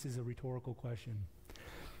die? This is a rhetorical question.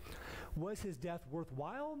 Was his death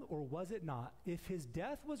worthwhile or was it not? If his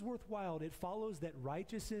death was worthwhile, it follows that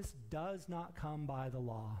righteousness does not come by the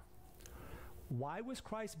law. Why was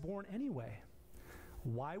Christ born anyway?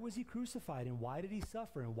 Why was he crucified, and why did he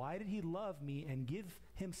suffer, and why did he love me and give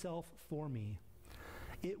himself for me?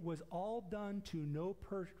 It was all done to no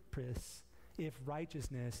purpose if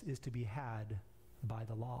righteousness is to be had by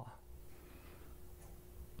the law.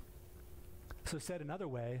 So said another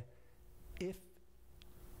way, if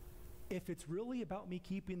it's really about me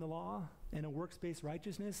keeping the law and a works-based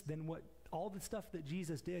righteousness, then what all the stuff that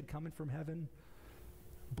Jesus did, coming from heaven,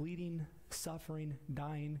 bleeding, suffering,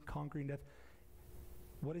 dying, conquering death,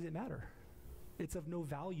 what does it matter? It's of no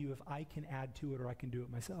value if I can add to it or I can do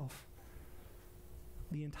it myself.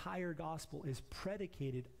 The entire gospel is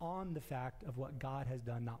predicated on the fact of what God has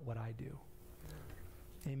done, not what I do.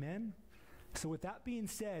 Amen? So with that being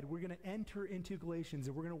said, we're going to enter into Galatians,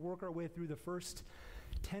 and we're going to work our way through the first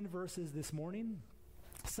 10 verses this morning.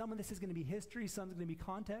 Some of this is going to be history, some is going to be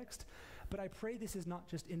context, but I pray this is not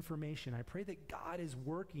just information. I pray that God is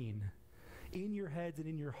working in your heads and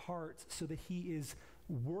in your hearts so that he is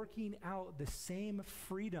working out the same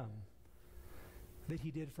freedom that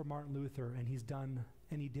he did for Martin Luther, and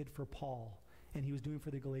he did for Paul, and he was doing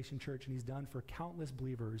for the Galatian church, and he's done for countless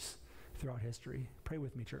believers throughout history. Pray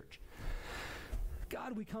with me, church.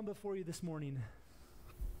 God, we come before you this morning,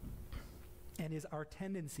 and is our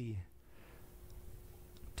tendency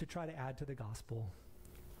to try to add to the gospel.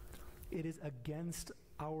 It is against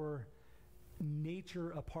our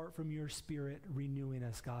nature, apart from your Spirit renewing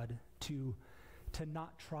us, God, to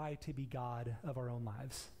not try to be God of our own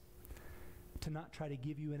lives, to not try to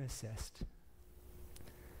give you an assist.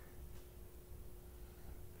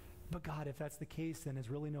 But God, if that's the case, then it's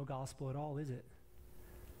really no gospel at all, is it?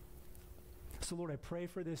 So Lord, I pray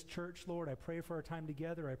for this church, Lord. I pray for our time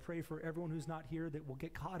together. I pray for everyone who's not here that will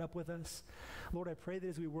get caught up with us. Lord, I pray that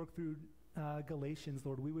as we work through Galatians,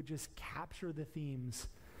 Lord, we would just capture the themes.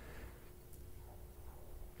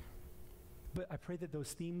 But I pray that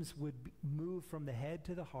those themes would move from the head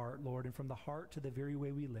to the heart, Lord, and from the heart to the very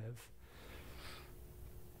way we live.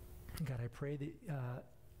 God, I pray that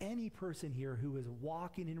any person here who is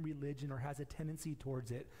walking in religion or has a tendency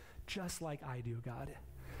towards it, just like I do, God,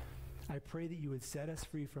 I pray that you would set us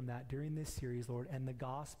free from that during this series, Lord, and the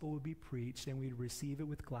gospel would be preached, and we'd receive it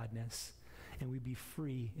with gladness, and we'd be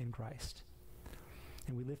free in Christ.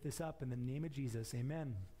 And we lift this up in the name of Jesus.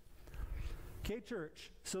 Amen. Okay,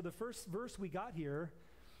 church. So the first verse we got here,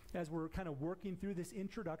 as we're kind of working through this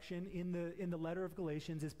introduction in the letter of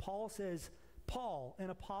Galatians, is Paul says, Paul, an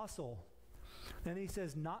apostle. And he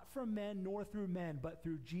says, not from men nor through men, but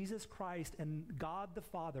through Jesus Christ and God the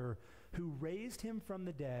Father, who raised him from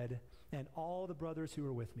the dead, and all the brothers who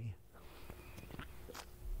are with me.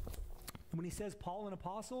 And when he says Paul, an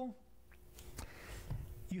apostle,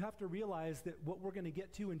 you have to realize that what we're going to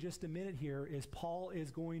get to in just a minute here is Paul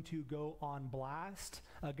is going to go on blast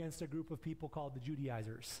against a group of people called the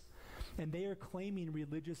Judaizers. And they are claiming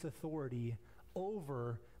religious authority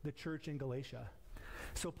over the church in Galatia.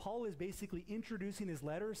 So Paul is basically introducing his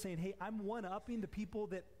letter saying, hey, I'm one-upping the people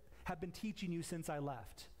that have been teaching you since I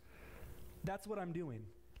left. That's what I'm doing.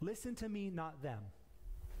 Listen to me, not them.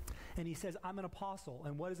 And he says, I'm an apostle.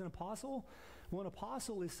 And what is an apostle? Well, an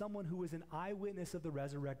apostle is someone who is an eyewitness of the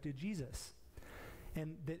resurrected Jesus,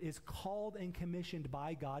 and that is called and commissioned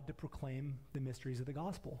by God to proclaim the mysteries of the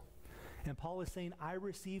gospel. And Paul is saying, I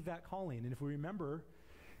received that calling. And if we remember,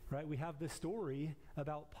 right, we have this story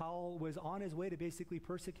about Paul was on his way to basically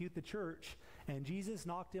persecute the church, and Jesus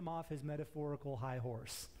knocked him off his metaphorical high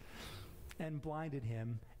horse and blinded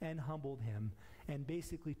him and humbled him and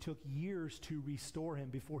basically took years to restore him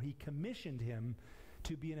before he commissioned him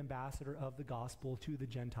to be an ambassador of the gospel to the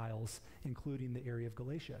Gentiles, including the area of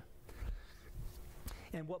Galatia.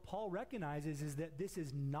 And what Paul recognizes is that this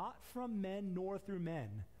is not from men nor through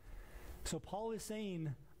men. So Paul is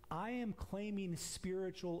saying, I am claiming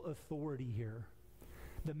spiritual authority here.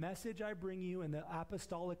 The message I bring you and the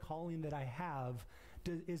apostolic calling that I have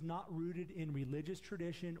is not rooted in religious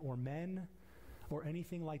tradition or men or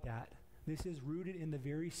anything like that. This is rooted in the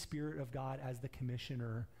very Spirit of God as the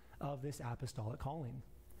commissioner of this apostolic calling.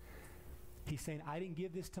 He's saying, I didn't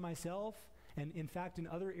give this to myself. And in fact, in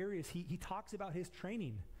other areas, he talks about his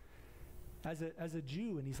training as a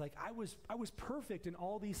Jew. And he's like, I was perfect in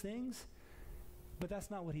all these things. But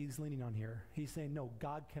that's not what he's leaning on here. He's saying, no,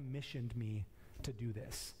 God commissioned me to do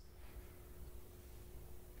this.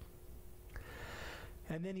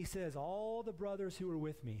 And then he says, all the brothers who are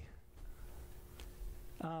with me.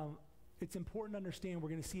 It's important to understand we're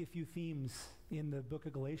going to see a few themes in the book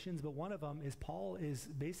of Galatians, but one of them is Paul is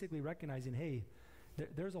basically recognizing, hey,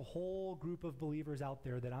 there's a whole group of believers out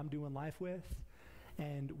there that I'm doing life with,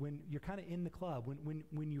 and when you're kind of in the club,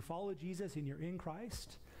 when you follow Jesus and you're in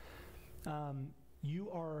Christ,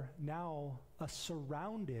 you are now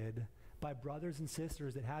surrounded by brothers and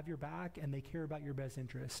sisters that have your back and they care about your best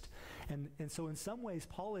interest. And so in some ways,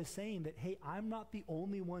 Paul is saying that, hey, I'm not the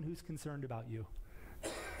only one who's concerned about you.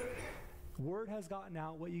 Word has gotten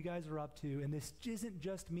out what you guys are up to, and this isn't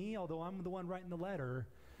just me, although I'm the one writing the letter.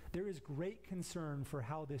 There is great concern for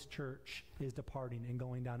how this church is departing and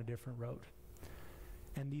going down a different road.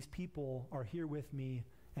 And these people are here with me,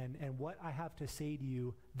 and what I have to say to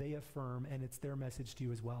you, they affirm, and it's their message to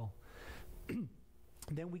you as well.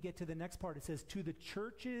 Then we get to the next part. It says, to the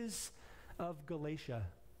churches of Galatia.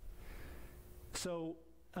 So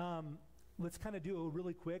let's kind of do a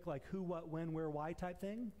really quick, like who, what, when, where, why type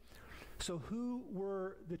thing. So who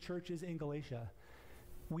were the churches in Galatia?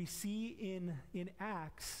 We see in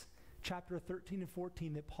Acts chapter 13 and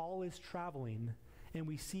 14 that Paul is traveling, and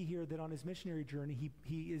we see here that on his missionary journey,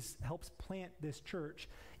 he helps plant this church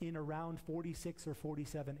in around 46 or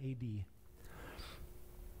 47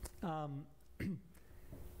 AD.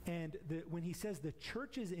 And when he says the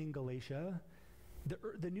churches in Galatia,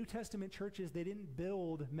 The New Testament churches, they didn't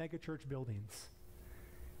build mega church buildings.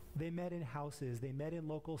 They met in houses. They met in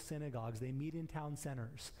local synagogues. They meet in town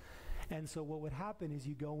centers. And so what would happen is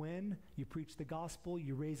you go in, you preach the gospel,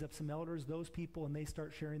 you raise up some elders, those people, and they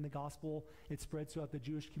start sharing the gospel. It spreads throughout the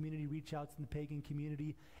Jewish community, reach out to the pagan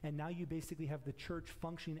community, and now you basically have the church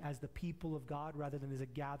functioning as the people of God rather than as a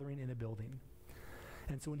gathering in a building.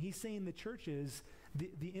 And so when he's saying the churches,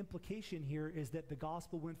 the implication here is that the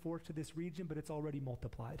gospel went forth to this region, but it's already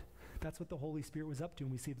multiplied. That's what the Holy Spirit was up to,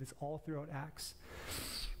 and we see this all throughout Acts.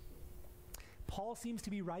 Paul seems to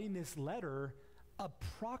be writing this letter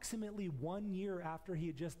approximately 1 year after he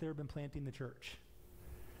had just there been planting the church,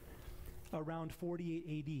 around 48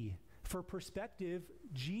 AD. For perspective,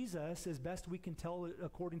 Jesus, as best we can tell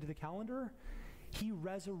according to the calendar, he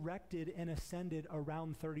resurrected and ascended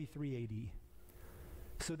around 33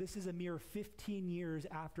 AD. So this is a mere 15 years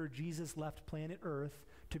after Jesus left planet Earth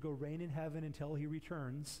to go reign in heaven until he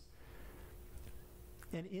returns.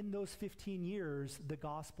 And in those 15 years, the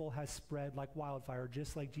gospel has spread like wildfire,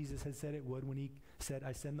 just like Jesus had said it would when he said,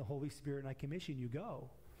 I send the Holy Spirit and I commission you, go.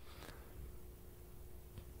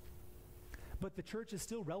 But the church is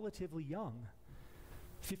still relatively young.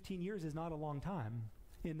 15 years is not a long time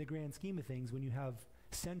in the grand scheme of things when you have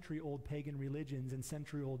century-old pagan religions and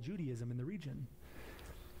century-old Judaism in the region.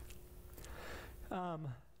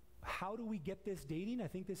 How do we get this dating? I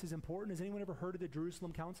think this is important. Has anyone ever heard of the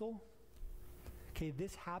Jerusalem Council? Okay,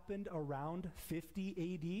 this happened around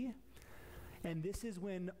 50 AD, and this is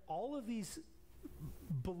when all of these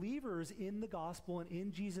believers in the gospel and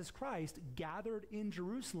in Jesus Christ gathered in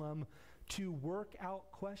Jerusalem to work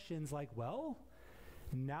out questions like, well,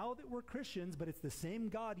 now that we're Christians, but it's the same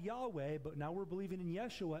God, Yahweh, but now we're believing in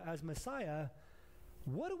Yeshua as Messiah,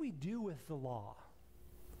 what do we do with the law?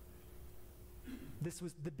 This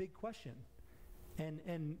was the big question.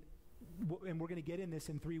 And we're going to get in this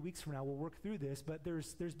in 3 weeks from now. We'll work through this, but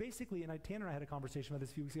there's basically, and Tanner and I had a conversation about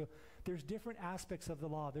this a few weeks ago, there's different aspects of the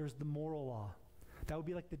law. There's the moral law. That would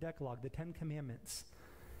be like the Decalogue, the 10 Commandments.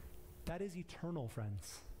 That is eternal,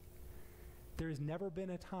 friends. There has never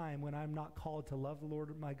been a time when I'm not called to love the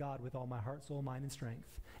Lord my God with all my heart, soul, mind, and strength,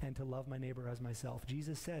 and to love my neighbor as myself.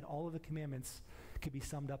 Jesus said all of the commandments could be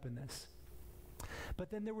summed up in this. But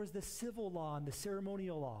then there was the civil law and the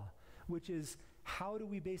ceremonial law, which is how do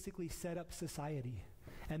we basically set up society?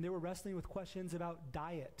 And they were wrestling with questions about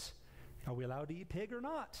diet. Are we allowed to eat pig or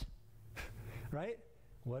not? Right?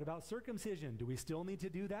 What about circumcision? Do we still need to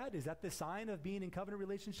do that? Is that the sign of being in covenant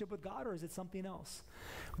relationship with God, or is it something else?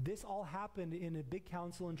 This all happened in a big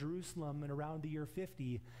council in Jerusalem in around the year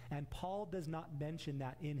 50, and Paul does not mention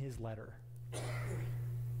that in his letter.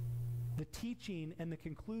 The teaching and the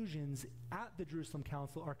conclusions at the Jerusalem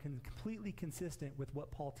Council are completely consistent with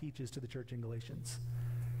what Paul teaches to the church in Galatians.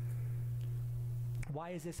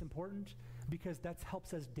 Why is this important? Because that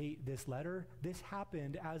helps us date this letter. This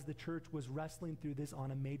happened as the church was wrestling through this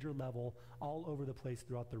on a major level all over the place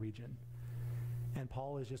throughout the region. And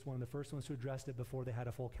Paul is just one of the first ones who addressed it before they had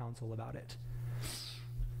a full council about it.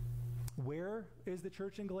 Where is the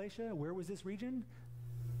church in Galatia? Where was this region?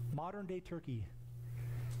 Modern day Turkey.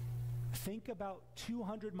 Think about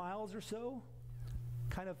 200 miles or so,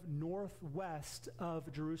 kind of northwest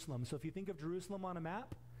of Jerusalem. So if you think of Jerusalem on a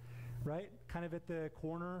map, right, kind of at the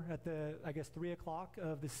corner, at the, 3 o'clock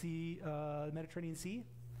of the sea, Mediterranean Sea,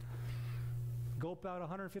 go about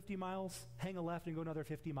 150 miles, hang a left and go another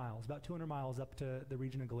 50 miles, about 200 miles up to the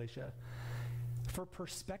region of Galatia. For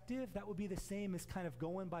perspective, that would be the same as kind of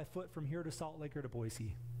going by foot from here to Salt Lake or to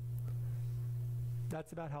Boise.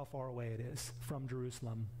 That's about how far away it is from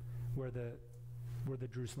Jerusalem, where the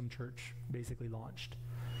Jerusalem church basically launched.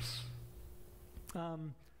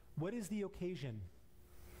 What is the occasion?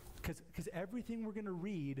 Because everything we're going to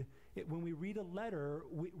read, when we read a letter,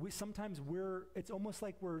 we sometimes it's almost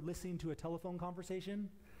like we're listening to a telephone conversation,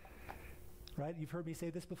 right? You've heard me say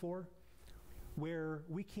this before, where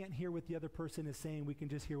we can't hear what the other person is saying, we can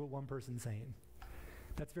just hear what one person's saying.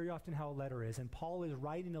 That's very often how a letter is. And Paul is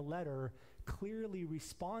writing a letter clearly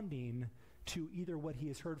responding to either what he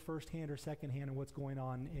has heard firsthand or secondhand and what's going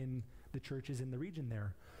on in the churches in the region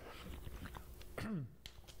there.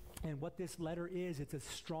 And what this letter is, it's a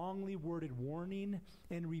strongly worded warning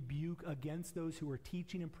and rebuke against those who are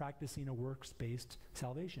teaching and practicing a works-based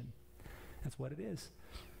salvation. That's what it is.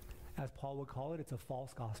 As Paul would call it, it's a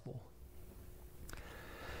false gospel.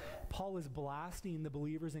 Paul is blasting the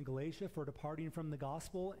believers in Galatia for departing from the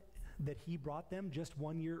gospel that he brought them just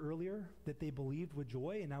 1 year earlier, that they believed with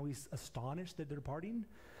joy, and now he's astonished that they're departing.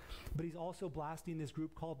 But he's also blasting this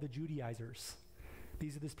group called the Judaizers.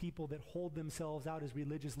 These are these people that hold themselves out as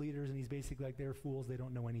religious leaders, and he's basically like, they're fools, they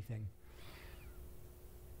don't know anything.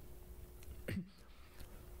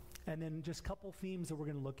 And then just a couple themes that we're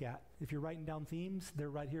going to look at. If you're writing down themes, they're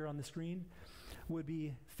right here on the screen, would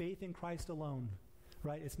be faith in Christ alone,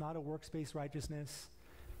 right? It's not a works-based righteousness.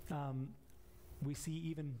 We see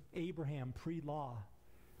even Abraham pre-law,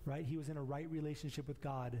 right? He was in a right relationship with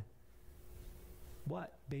God.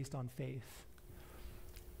 What? Based on faith.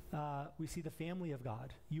 We see the family of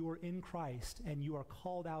God. You are in Christ, and you are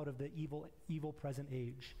called out of the evil present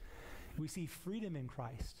age. We see freedom in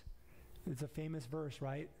Christ. It's a famous verse,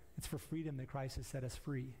 right? It's for freedom that Christ has set us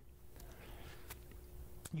free.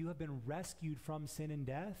 You have been rescued from sin and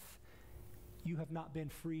death. You have not been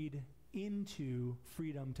freed into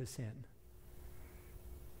freedom to sin.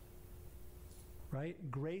 Right?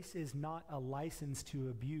 Grace is not a license to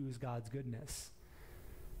abuse God's goodness.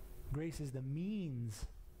 Grace is the means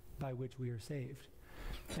by which we are saved.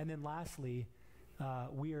 And then lastly,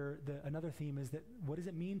 another theme is that what does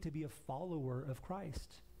it mean to be a follower of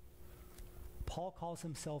Christ? Paul calls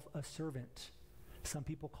himself a servant. Some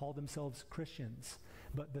people call themselves Christians.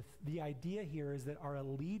 But the idea here is that our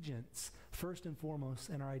allegiance, first and foremost,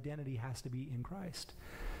 and our identity has to be in Christ.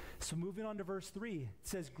 So moving on to verse 3, it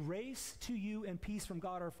says, grace to you and peace from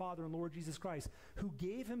God our Father and Lord Jesus Christ, who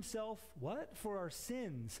gave himself, what? For our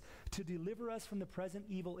sins, to deliver us from the present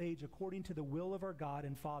evil age according to the will of our God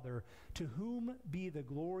and Father, to whom be the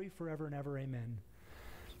glory forever and ever. Amen.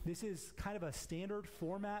 This is kind of a standard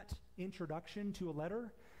format introduction to a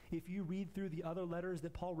letter. If you read through the other letters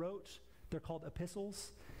that Paul wrote, they're called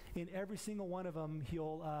epistles. In every single one of them,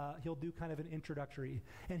 he'll do kind of an introductory.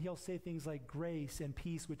 And he'll say things like grace and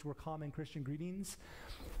peace, which were common Christian greetings.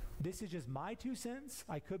 This is just my 2 cents.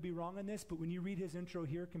 I could be wrong on this, but when you read his intro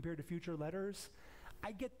here compared to future letters,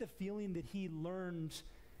 I get the feeling that he learned,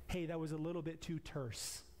 hey, that was a little bit too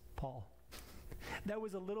terse, Paul. That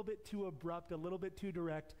was a little bit too abrupt, a little bit too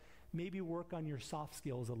direct. Maybe work on your soft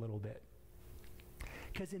skills a little bit.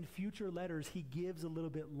 Because in future letters, he gives a little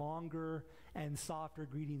bit longer and softer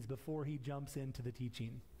greetings before he jumps into the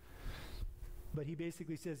teaching. But he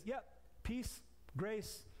basically says, yep, peace,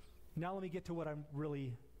 grace. Now let me get to what I'm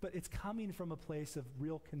really, but it's coming from a place of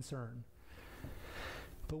real concern.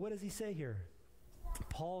 But what does he say here?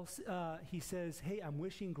 Paul, he says, hey, I'm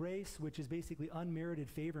wishing grace, which is basically unmerited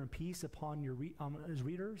favor and peace upon his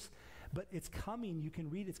readers. But it's coming, you can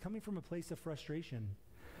read, it's coming from a place of frustration.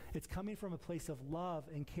 It's coming from a place of love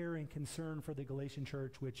and care and concern for the Galatian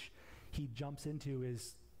church, which he jumps into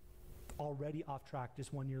is already off track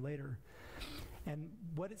just 1 year later. And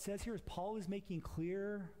what it says here is Paul is making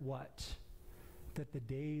clear what? That the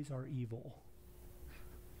days are evil.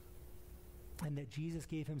 And that Jesus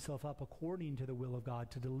gave himself up according to the will of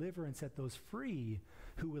God to deliver and set those free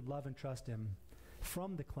who would love and trust him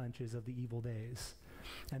from the clutches of the evil days.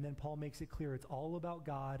 And then Paul makes it clear it's all about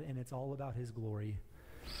God and it's all about his glory.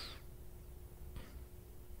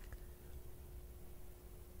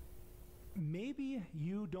 Maybe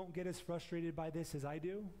you don't get as frustrated by this as I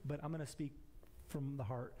do, but I'm going to speak from the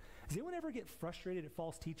heart. Does anyone ever get frustrated at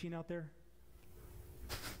false teaching out there?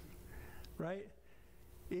 Right?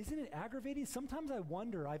 Isn't it aggravating? Sometimes I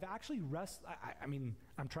wonder, I've actually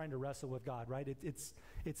I'm trying to wrestle with God, right?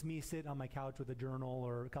 It's me sitting on my couch with a journal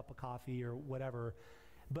or a cup of coffee or whatever,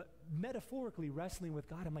 but metaphorically wrestling with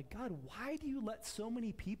God. I'm like, God, why do you let so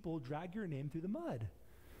many people drag your name through the mud?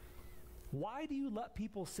 Why do you let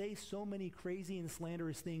people say so many crazy and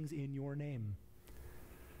slanderous things in your name?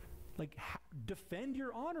 Like, defend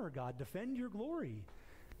your honor, God. Defend your glory.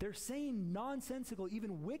 They're saying nonsensical,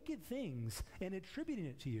 even wicked things and attributing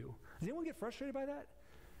it to you. Does anyone get frustrated by that?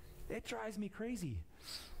 It drives me crazy.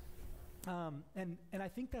 And I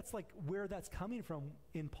think that's like where that's coming from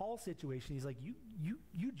in Paul's situation. He's like,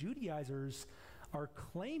 you Judaizers are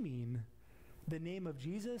claiming the name of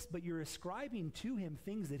Jesus, but you're ascribing to him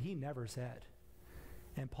things that he never said.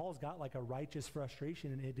 And Paul's got like a righteous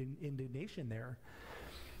frustration and indignation there.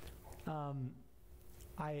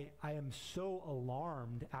 I am so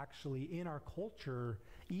alarmed, actually, in our culture,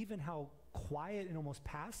 even how quiet and almost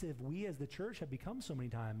passive we as the church have become so many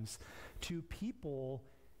times to people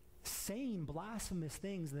saying blasphemous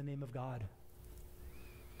things in the name of God.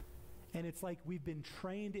 And it's like we've been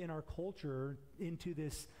trained in our culture into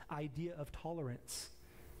this idea of tolerance,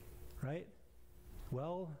 right?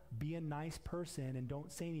 Well, be a nice person and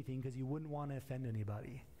don't say anything because you wouldn't want to offend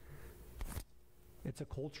anybody. It's a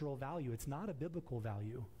cultural value. It's not a biblical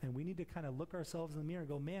value. And we need to kind of look ourselves in the mirror and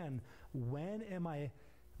go, man, when am I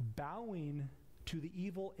bowing to the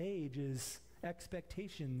evil age's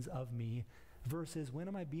expectations of me versus when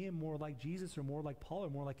am I being more like Jesus or more like Paul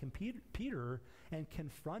or more like Peter and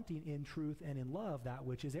confronting in truth and in love that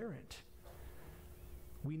which is errant?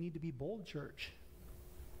 We need to be bold, church.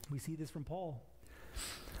 We see this from Paul.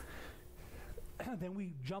 then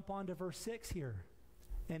we jump on to verse 6 here.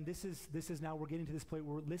 And this is now we're getting to this point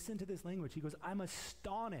where listen to this language. He goes, I'm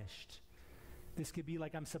astonished. This could be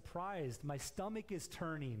like I'm surprised. My stomach is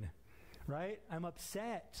turning, right? I'm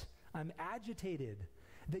upset. I'm agitated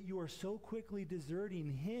that you are so quickly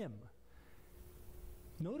deserting him.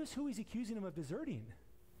 Notice who he's accusing him of deserting.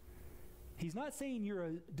 He's not saying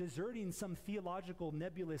you're deserting some theological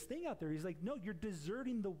nebulous thing out there. He's like, no, you're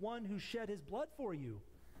deserting the one who shed his blood for you.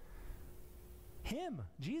 Him,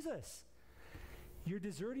 Jesus. You're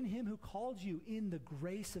deserting him who called you in the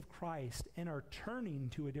grace of Christ and are turning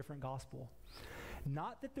to a different gospel.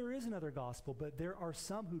 Not that there is another gospel, but there are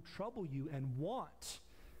some who trouble you and want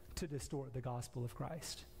to distort the gospel of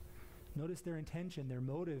Christ. Notice their intention, their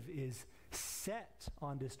motive is set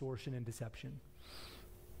on distortion and deception.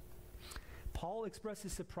 Paul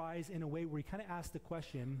expresses surprise in a way where he kind of asks the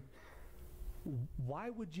question,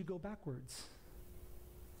 why would you go backwards?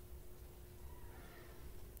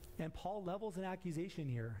 And Paul levels an accusation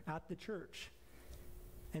here at the church.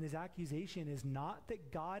 And his accusation is not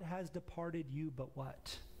that God has departed you, but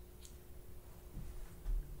what?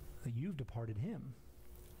 That you've departed him.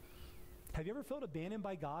 Have you ever felt abandoned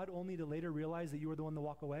by God only to later realize that you were the one to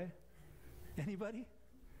walk away? Anybody?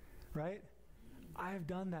 Right? I've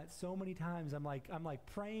done that so many times. I'm like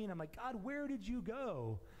praying. I'm like, God, where did you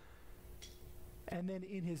go? And then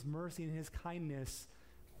in his mercy and his kindness,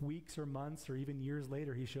 weeks or months or even years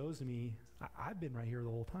later, he shows me, I've been right here the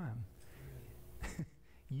whole time.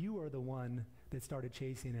 You are the one that started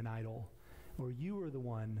chasing an idol. Or you are the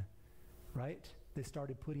one, right, that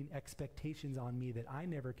started putting expectations on me that I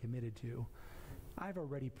never committed to. I've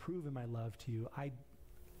already proven my love to you. I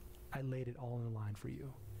laid it all in the line for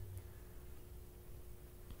you.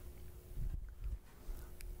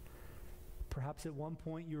 Perhaps at one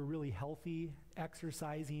point you were really healthy,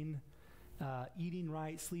 exercising, eating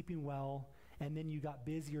right, sleeping well, and then you got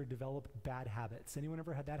busy or developed bad habits. Anyone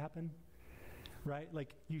ever had that happen? Right?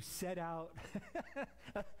 Like you set out,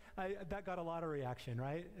 that got a lot of reaction,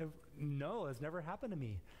 right? No, it's never happened to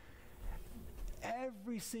me.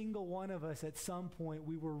 Every single one of us at some point,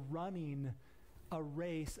 we were running a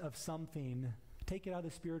race of something, take it out of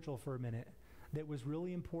the spiritual for a minute, that was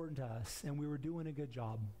really important to us, and we were doing a good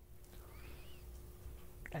job.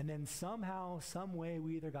 And then somehow, some way,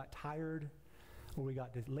 we either got tired, or we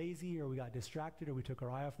got lazy, or we got distracted, or we took our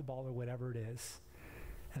eye off the ball, or whatever it is.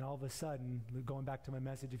 And all of a sudden, going back to my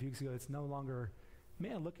message a few weeks ago, it's no longer,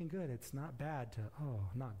 man, looking good. It's not bad to, oh,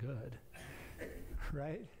 not good.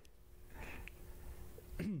 Right?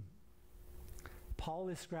 Paul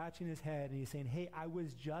is scratching his head, and he's saying, hey, I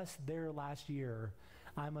was just there last year.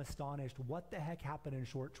 I'm astonished. What the heck happened in a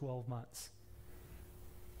short 12 months?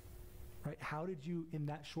 Right? How did you, in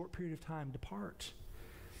that short period of time, depart?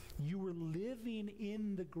 You were living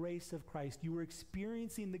in the grace of Christ. You were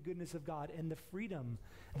experiencing the goodness of God and the freedom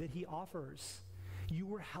that he offers. You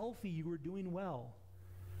were healthy. You were doing well.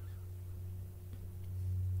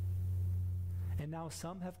 And now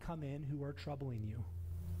some have come in who are troubling you,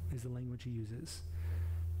 is the language he uses.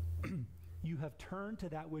 You have turned to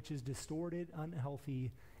that which is distorted,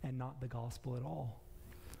 unhealthy, and not the gospel at all.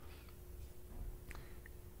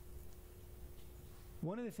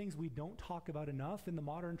 One of the things we don't talk about enough in the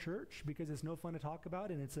modern church, because it's no fun to talk about,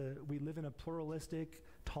 and we live in a pluralistic,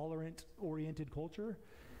 tolerant-oriented culture.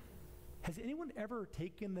 Has anyone ever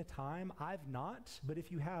taken the time, I've not, but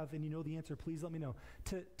if you have and you know the answer, please let me know,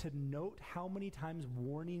 to note how many times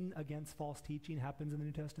warning against false teaching happens in the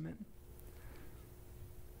New Testament?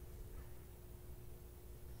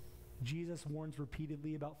 Jesus warns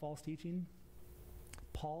repeatedly about false teaching.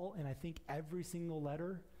 Paul, and I think every single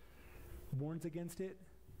letter, warns against it.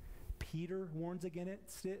 Peter warns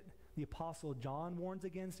against it. The Apostle John warns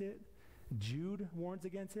against it. Jude warns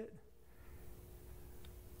against it.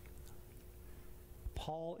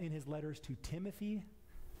 Paul, in his letters to Timothy,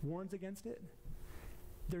 warns against it.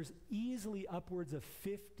 There's easily upwards of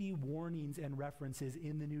 50 warnings and references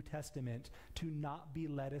in the New Testament to not be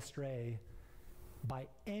led astray by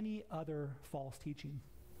any other false teaching.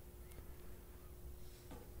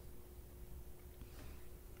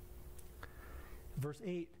 Verse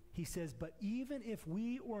 8, he says, but even if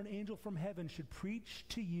we or an angel from heaven should preach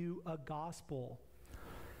to you a gospel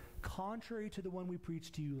contrary to the one we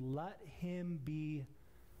preach to you, let him be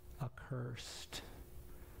accursed.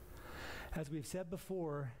 As we've said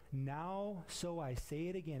before, now so I say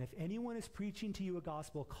it again, if anyone is preaching to you a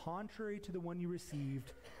gospel contrary to the one you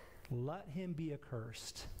received, let him be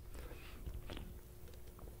accursed.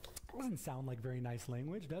 Doesn't sound like very nice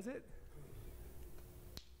language, does it?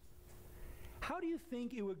 How do you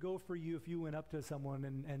think it would go for you if you went up to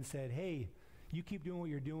someone and said, hey, You keep doing what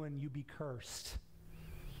you're doing, you be cursed.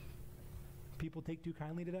 People take too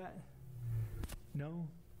kindly to that? No?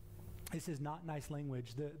 This is not nice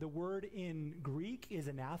language. The word in Greek is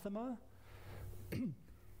anathema.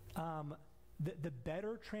 The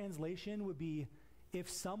better translation would be, if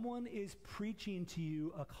someone is preaching to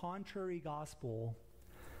you a contrary gospel,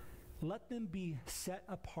 let them be set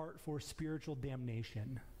apart for spiritual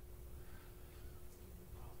damnation.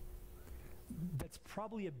 That's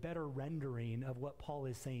probably a better rendering of what Paul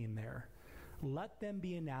is saying there. Let them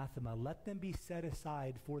be anathema. Let them be set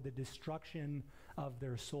aside for the destruction of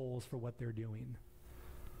their souls for what they're doing.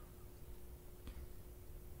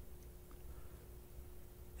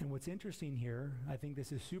 And what's interesting here, I think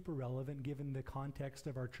this is super relevant given the context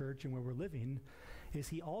of our church and where we're living, is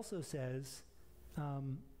he also says,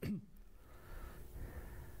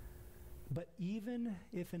 but even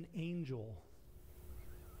if an angel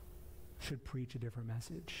should preach a different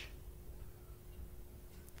message.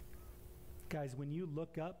 Guys, when you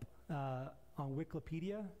look up on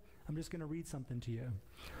Wikipedia, I'm just going to read something to you.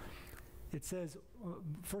 It says,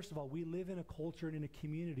 first of all, we live in a culture and in a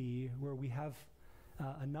community where we have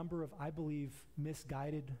a number of, I believe,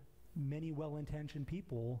 misguided, many well-intentioned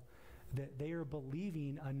people that they are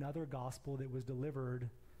believing another gospel that was delivered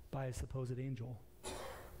by a supposed angel.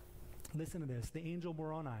 Listen to this. The angel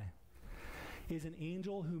Moroni is an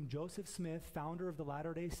angel whom Joseph Smith, founder of the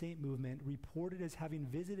Latter-day Saint movement, reported as having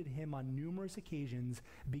visited him on numerous occasions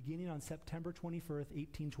beginning on September 21st,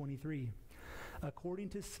 1823. According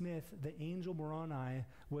to Smith, the angel Moroni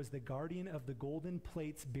was the guardian of the golden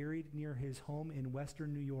plates buried near his home in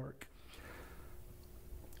western New York,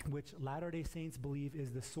 which Latter-day Saints believe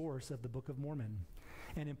is the source of the Book of Mormon.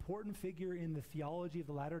 An important figure in the theology of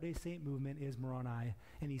the Latter-day Saint movement is Moroni,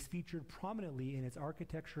 and he's featured prominently in its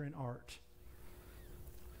architecture and art.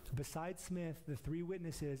 Besides Smith, the three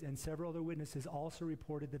witnesses and several other witnesses also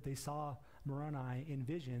reported that they saw Moroni in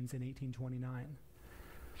visions in 1829.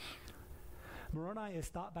 Moroni is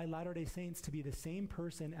thought by Latter-day Saints to be the same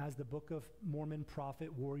person as the Book of Mormon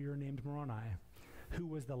prophet warrior named Moroni, who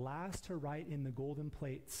was the last to write in the golden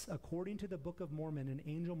plates. According to the Book of Mormon, an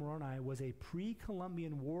angel Moroni was a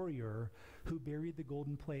pre-Columbian warrior who buried the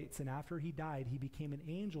golden plates, and after he died, he became an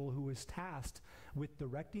angel who was tasked with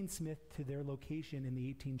directing Smith to their location in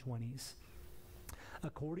the 1820s.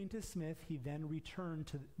 According to Smith, he then returned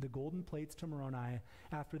to the golden plates to Moroni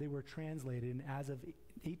after they were translated, and as of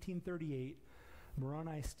 1838,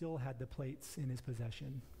 Moroni still had the plates in his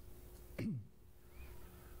possession. You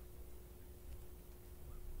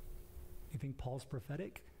think Paul's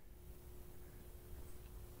prophetic?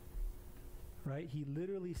 Right? He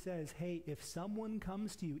literally says, hey, if someone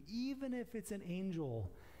comes to you, even if it's an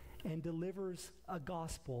angel, and delivers a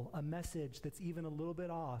gospel, a message that's even a little bit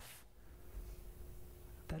off,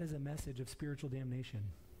 that is a message of spiritual damnation.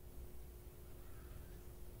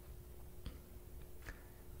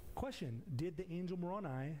 Question, did the angel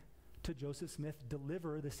Moroni to Joseph Smith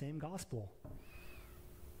deliver the same gospel?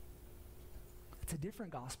 It's a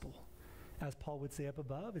different gospel. As Paul would say up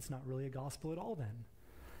above, it's not really a gospel at all then.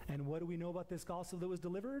 And what do we know about this gospel that was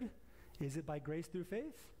delivered? Is it by grace through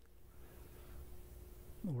faith?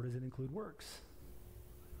 Or does it include works?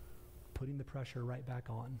 Putting the pressure right back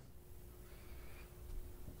on.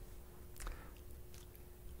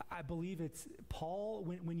 I believe it's Paul,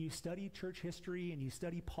 when you study church history and you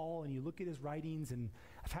study Paul and you look at his writings, and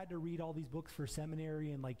I've had to read all these books for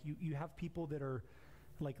seminary, and like you have people that are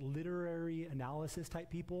like literary analysis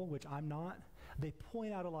type people, which I'm not. They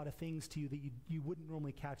point out a lot of things to you that you wouldn't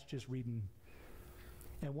normally catch just reading.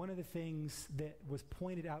 And one of the things that was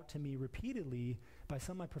pointed out to me repeatedly by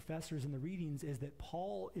some of my professors in the readings is that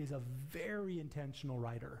Paul is a very intentional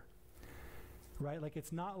writer. Right? Like,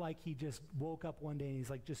 it's not like he just woke up one day and he's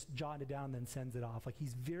like just jotting it down and then sends it off. Like,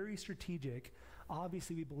 he's very strategic.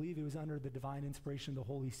 Obviously, we believe it was under the divine inspiration of the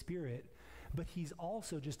Holy Spirit, but he's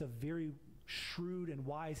also just a very shrewd and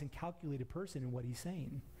wise and calculated person in what he's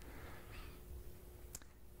saying.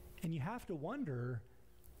 And you have to wonder,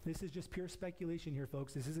 this is just pure speculation here,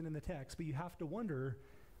 folks. This isn't in the text, but you have to wonder,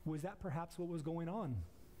 was that perhaps what was going on?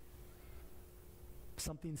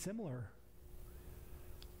 Something similar,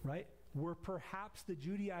 right? Were perhaps the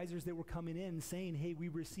Judaizers that were coming in saying, hey, we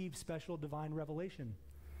received special divine revelation,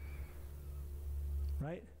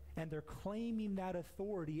 right? And they're claiming that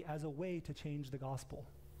authority as a way to change the gospel.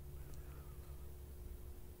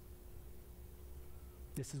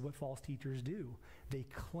 This is what false teachers do. They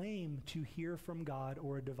claim to hear from God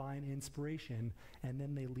or a divine inspiration, and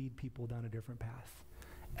then they lead people down a different path.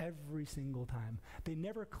 Every single time. They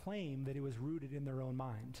never claim that it was rooted in their own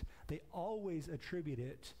mind. They always attribute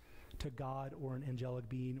it to God or an angelic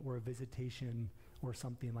being or a visitation or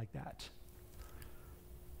something like that.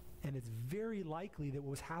 And it's very likely that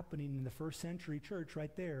what was happening in the first century church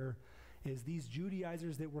right there is these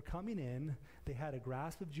Judaizers that were coming in, they had a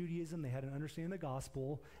grasp of Judaism, they had an understanding of the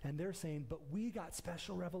gospel, and they're saying, but we got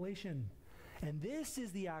special revelation. And this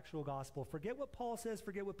is the actual gospel. Forget what Paul says,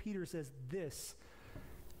 forget what Peter says. This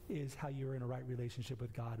is how you're in a right relationship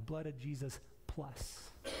with God. Blood of Jesus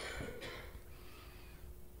plus.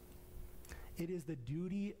 It is the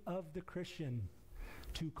duty of the Christian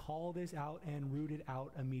to call this out and root it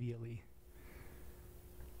out immediately.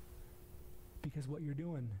 Because what you're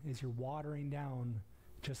doing is you're watering down,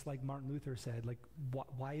 just like Martin Luther said, like,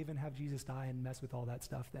 why even have Jesus die and mess with all that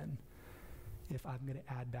stuff then, if I'm going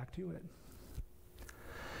to add back to it?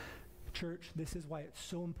 Church, this is why it's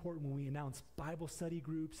so important when we announce Bible study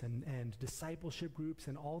groups and discipleship groups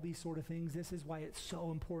and all these sort of things. This is why it's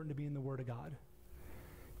so important to be in the Word of God.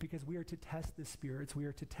 Because we are to test the spirits, we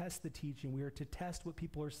are to test the teaching, we are to test what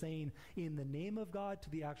people are saying in the name of God to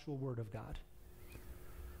the actual Word of God.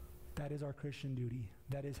 That is our Christian duty.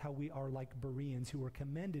 That is how we are like Bereans who are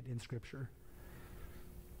commended in Scripture.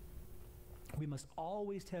 We must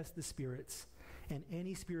always test the spirits and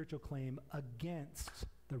any spiritual claim against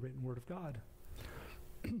the written Word of God.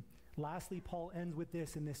 Lastly, Paul ends with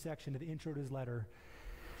this in this section of the intro to his letter.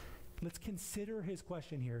 Let's consider his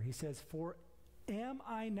question here. He says, "For am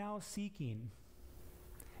I now seeking?"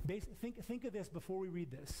 Think of this before we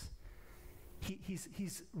read this.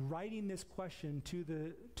 He's writing this question to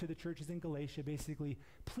the churches in Galatia, basically,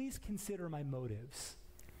 please consider my motives,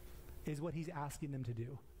 is what he's asking them to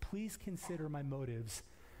do. Please consider my motives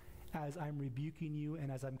as I'm rebuking you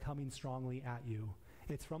and as I'm coming strongly at you.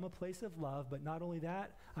 It's from a place of love, but not only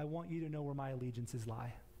that, I want you to know where my allegiances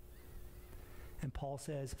lie. And Paul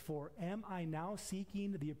says, "For am I now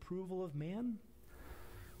seeking the approval of man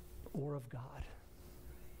or of God?"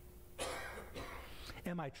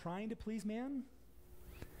 Am I trying to please man?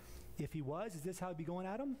 If he was, is this how I'd be going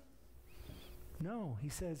at him? No. He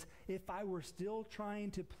says, if I were still trying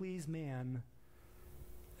to please man,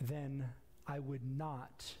 then I would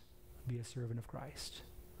not be a servant of Christ.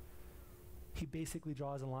 He basically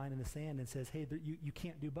draws a line in the sand and says, hey, you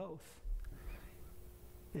can't do both.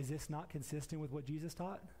 Is this not consistent with what Jesus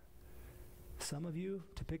taught? Some of you,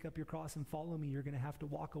 to pick up your cross and follow me, you're going to have to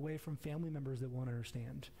walk away from family members that won't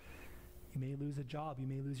understand. You may lose a job. You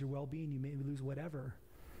may lose your well-being. You may lose whatever.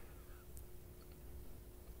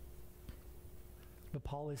 But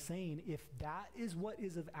Paul is saying, if that is what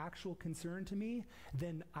is of actual concern to me,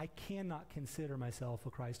 then I cannot consider myself a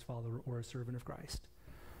Christ follower or a servant of Christ.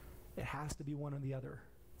 It has to be one or the other.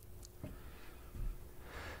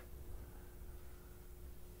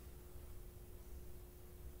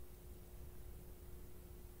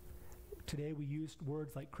 Today we used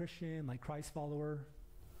words like Christian, like Christ follower.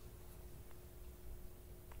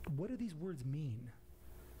 What do these words mean?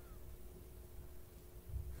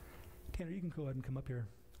 Tanner, you can go ahead and come up here.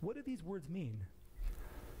 What do these words mean?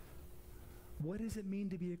 What does it mean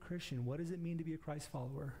to be a Christian? What does it mean to be a Christ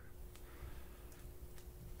follower?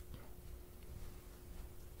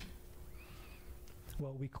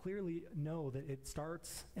 Well, we clearly know that it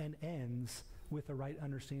starts and ends with a right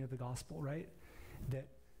understanding of the gospel, right? That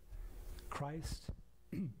Christ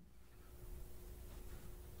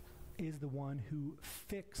is the one who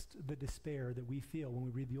fixed the despair that we feel when we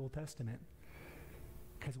read the Old Testament.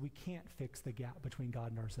 Because we can't fix the gap between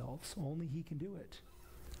God and ourselves. Only He can do it.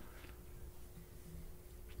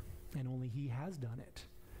 And only He has done it,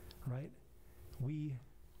 right?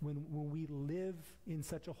 When we live in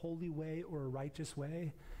such a holy way or a righteous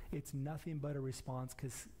way, it's nothing but a response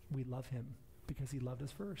because we love Him, because He loved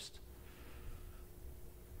us first.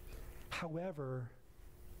 However,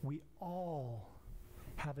 we all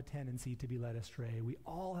have a tendency to be led astray. We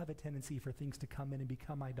all have a tendency for things to come in and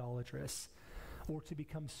become idolatrous or to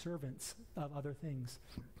become servants of other things.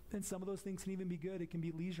 And some of those things can even be good. It can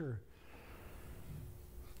be leisure.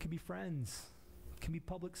 It can be friends. It can be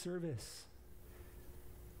public service.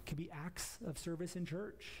 It can be acts of service in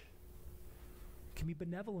church. It can be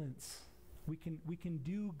benevolence. We can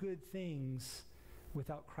do good things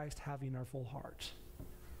without Christ having our full heart.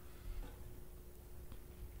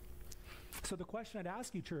 So the question I'd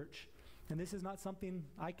ask you, church, and this is not something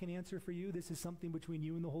I can answer for you, this is something between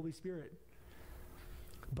you and the Holy Spirit.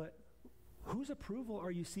 But whose approval are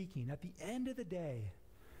you seeking? At the end of the day,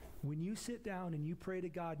 when you sit down and you pray to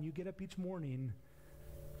God and you get up each morning,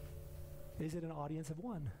 is it an audience of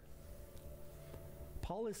one?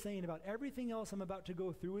 Paul is saying about everything else I'm about to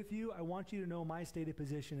go through with you, I want you to know my stated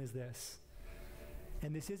position is this.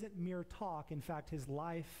 And this isn't mere talk. In fact, his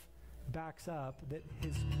life backs up that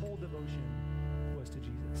his whole devotion was to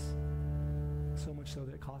Jesus. So much so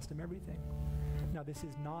that it cost him everything. Now, this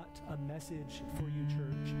is not a message for you,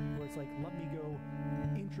 church, where it's like, let me go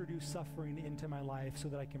introduce suffering into my life so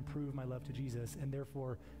that I can prove my love to Jesus and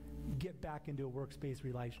therefore get back into a works-based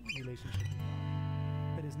relationship with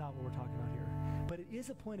God. That is not what we're talking about here. But it is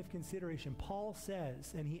a point of consideration. Paul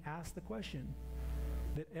says, and he asks the question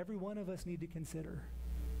that every one of us need to consider.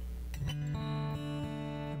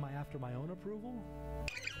 Am I after my own approval?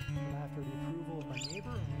 Am I after the approval of my neighbor?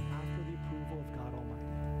 Or am I after the approval of God Almighty?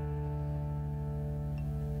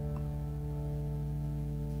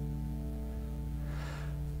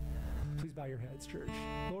 Please bow your heads, church.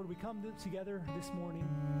 Lord, we come together this morning,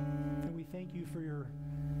 and we thank you for your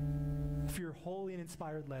holy and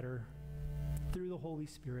inspired letter through the Holy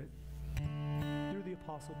Spirit, through the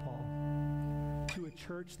Apostle Paul, to a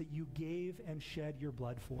church that you gave and shed your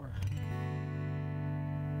blood for.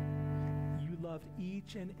 You loved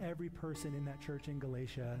each and every person in that church in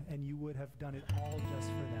Galatia, and you would have done it all just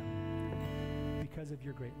for them because of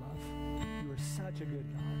your great love. You are such a good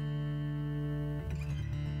God.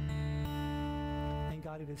 And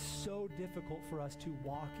God, it is so difficult for us to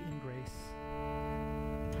walk in grace.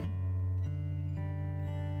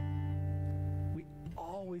 We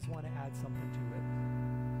always want to add something to it.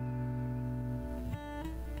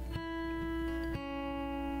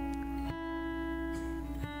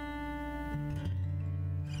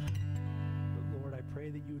 But Lord, I pray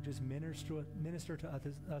that you would just minister to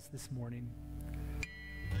us this morning.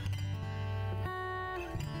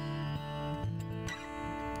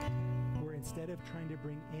 Instead of trying to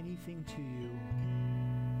bring anything to you,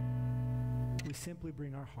 we simply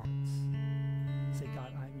bring our hearts. Say,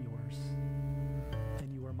 God, I'm yours,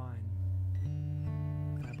 and you are mine,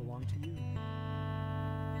 and I belong to you.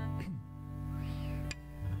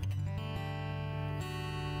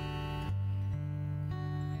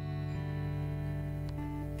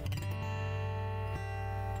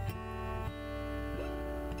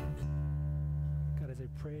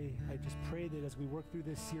 I just pray that as we work through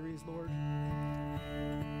this series, Lord,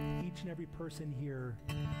 each and every person here,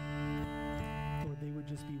 Lord, they would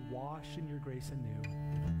just be washed in your grace anew.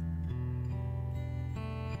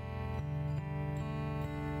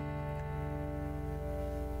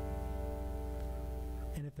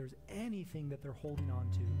 And if there's anything that they're holding on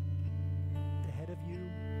to ahead of you,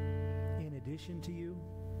 in addition to you,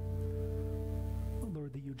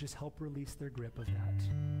 Lord, that you just help release their grip of that.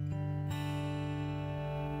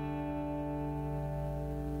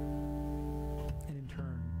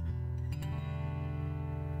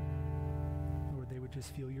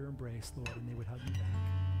 Just feel your embrace, Lord, and they would hug you back.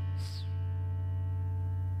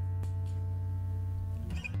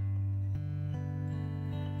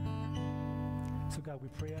 So God, we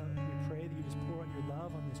pray that you just pour out your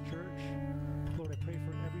love on this church. Lord, I pray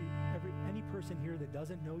for any person here that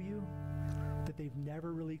doesn't know you, that they've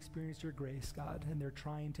never really experienced your grace, God, and they're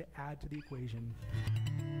trying to add to the equation.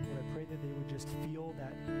 Lord, I pray that they would just feel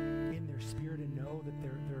that in their spirit and know that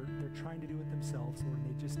they're trying to do it themselves, Lord, and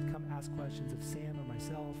they just come ask questions of Sam or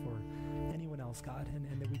myself or anyone else, God,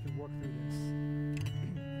 and that we can work through this.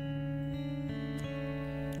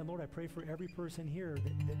 And Lord, I pray for every person here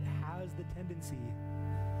that has the tendency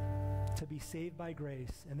to be saved by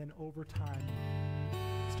grace and then over time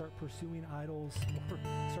start pursuing idols or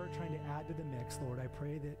start trying to add to the mix, Lord. I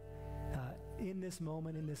pray that in this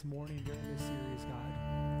moment, in this morning, during this series, God,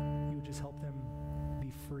 you would just help them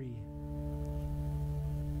be free.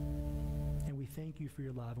 And we thank you for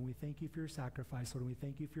your love, and we thank you for your sacrifice, Lord, and we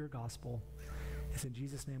thank you for your gospel. It's in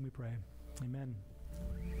Jesus' name we pray. Amen.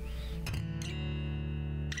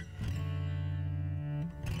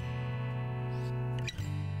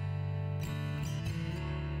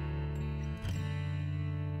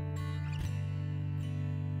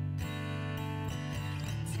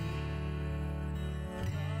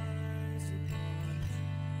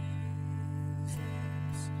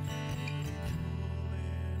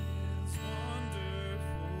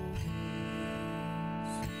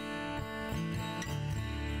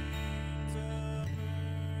 Kingdom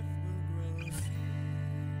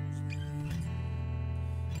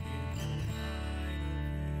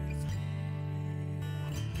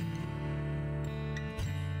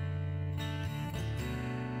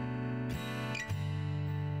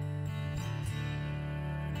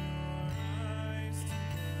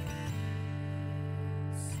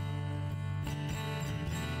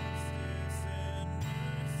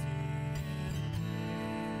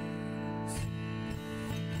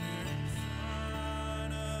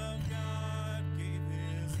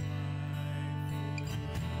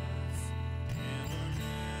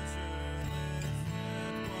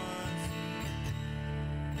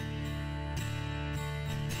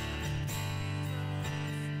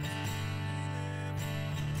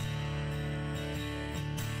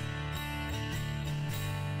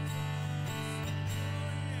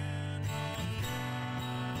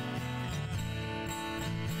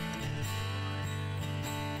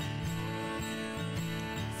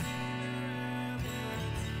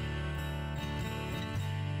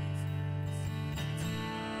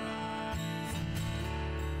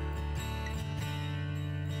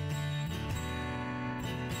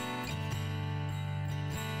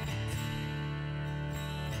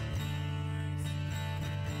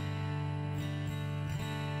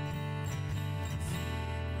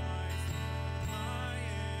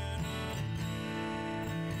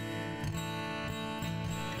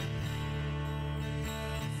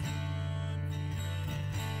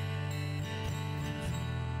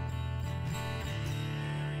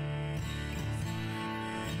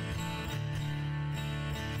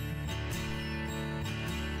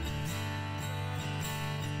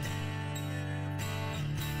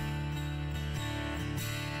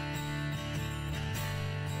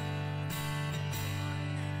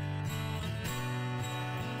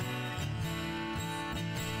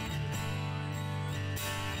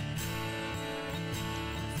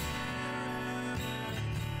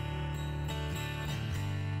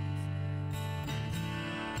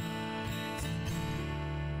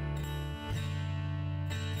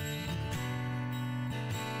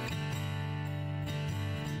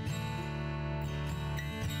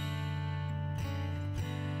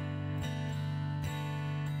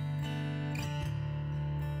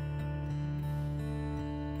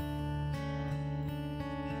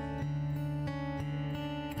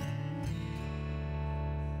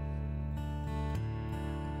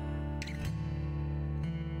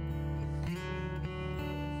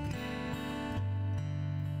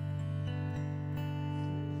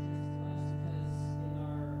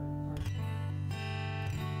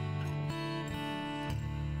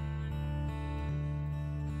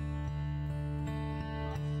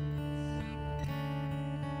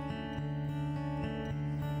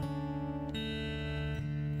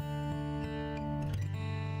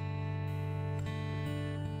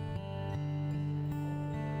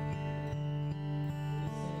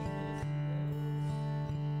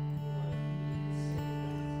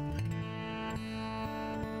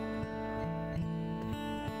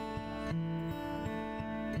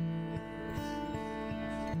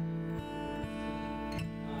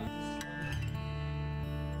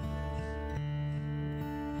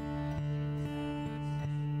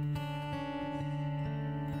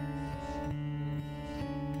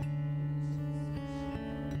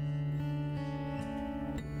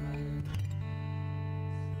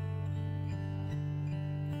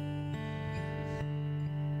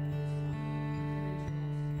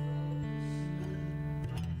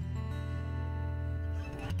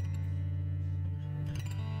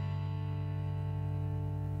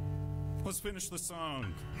us finish the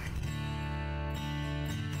song.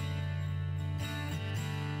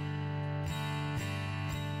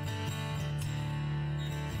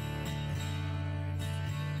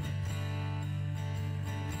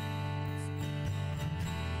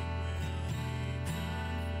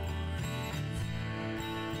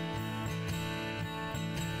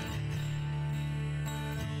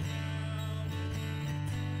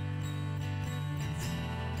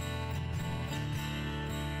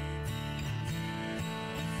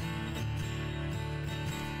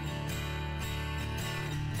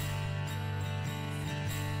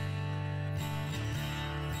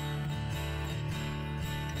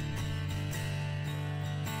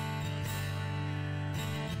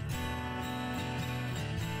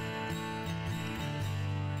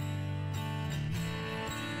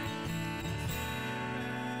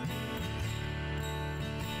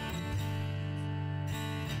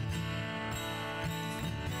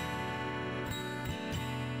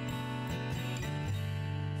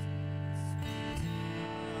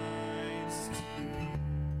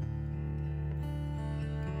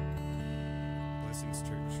 Blessings,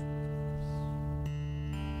 church.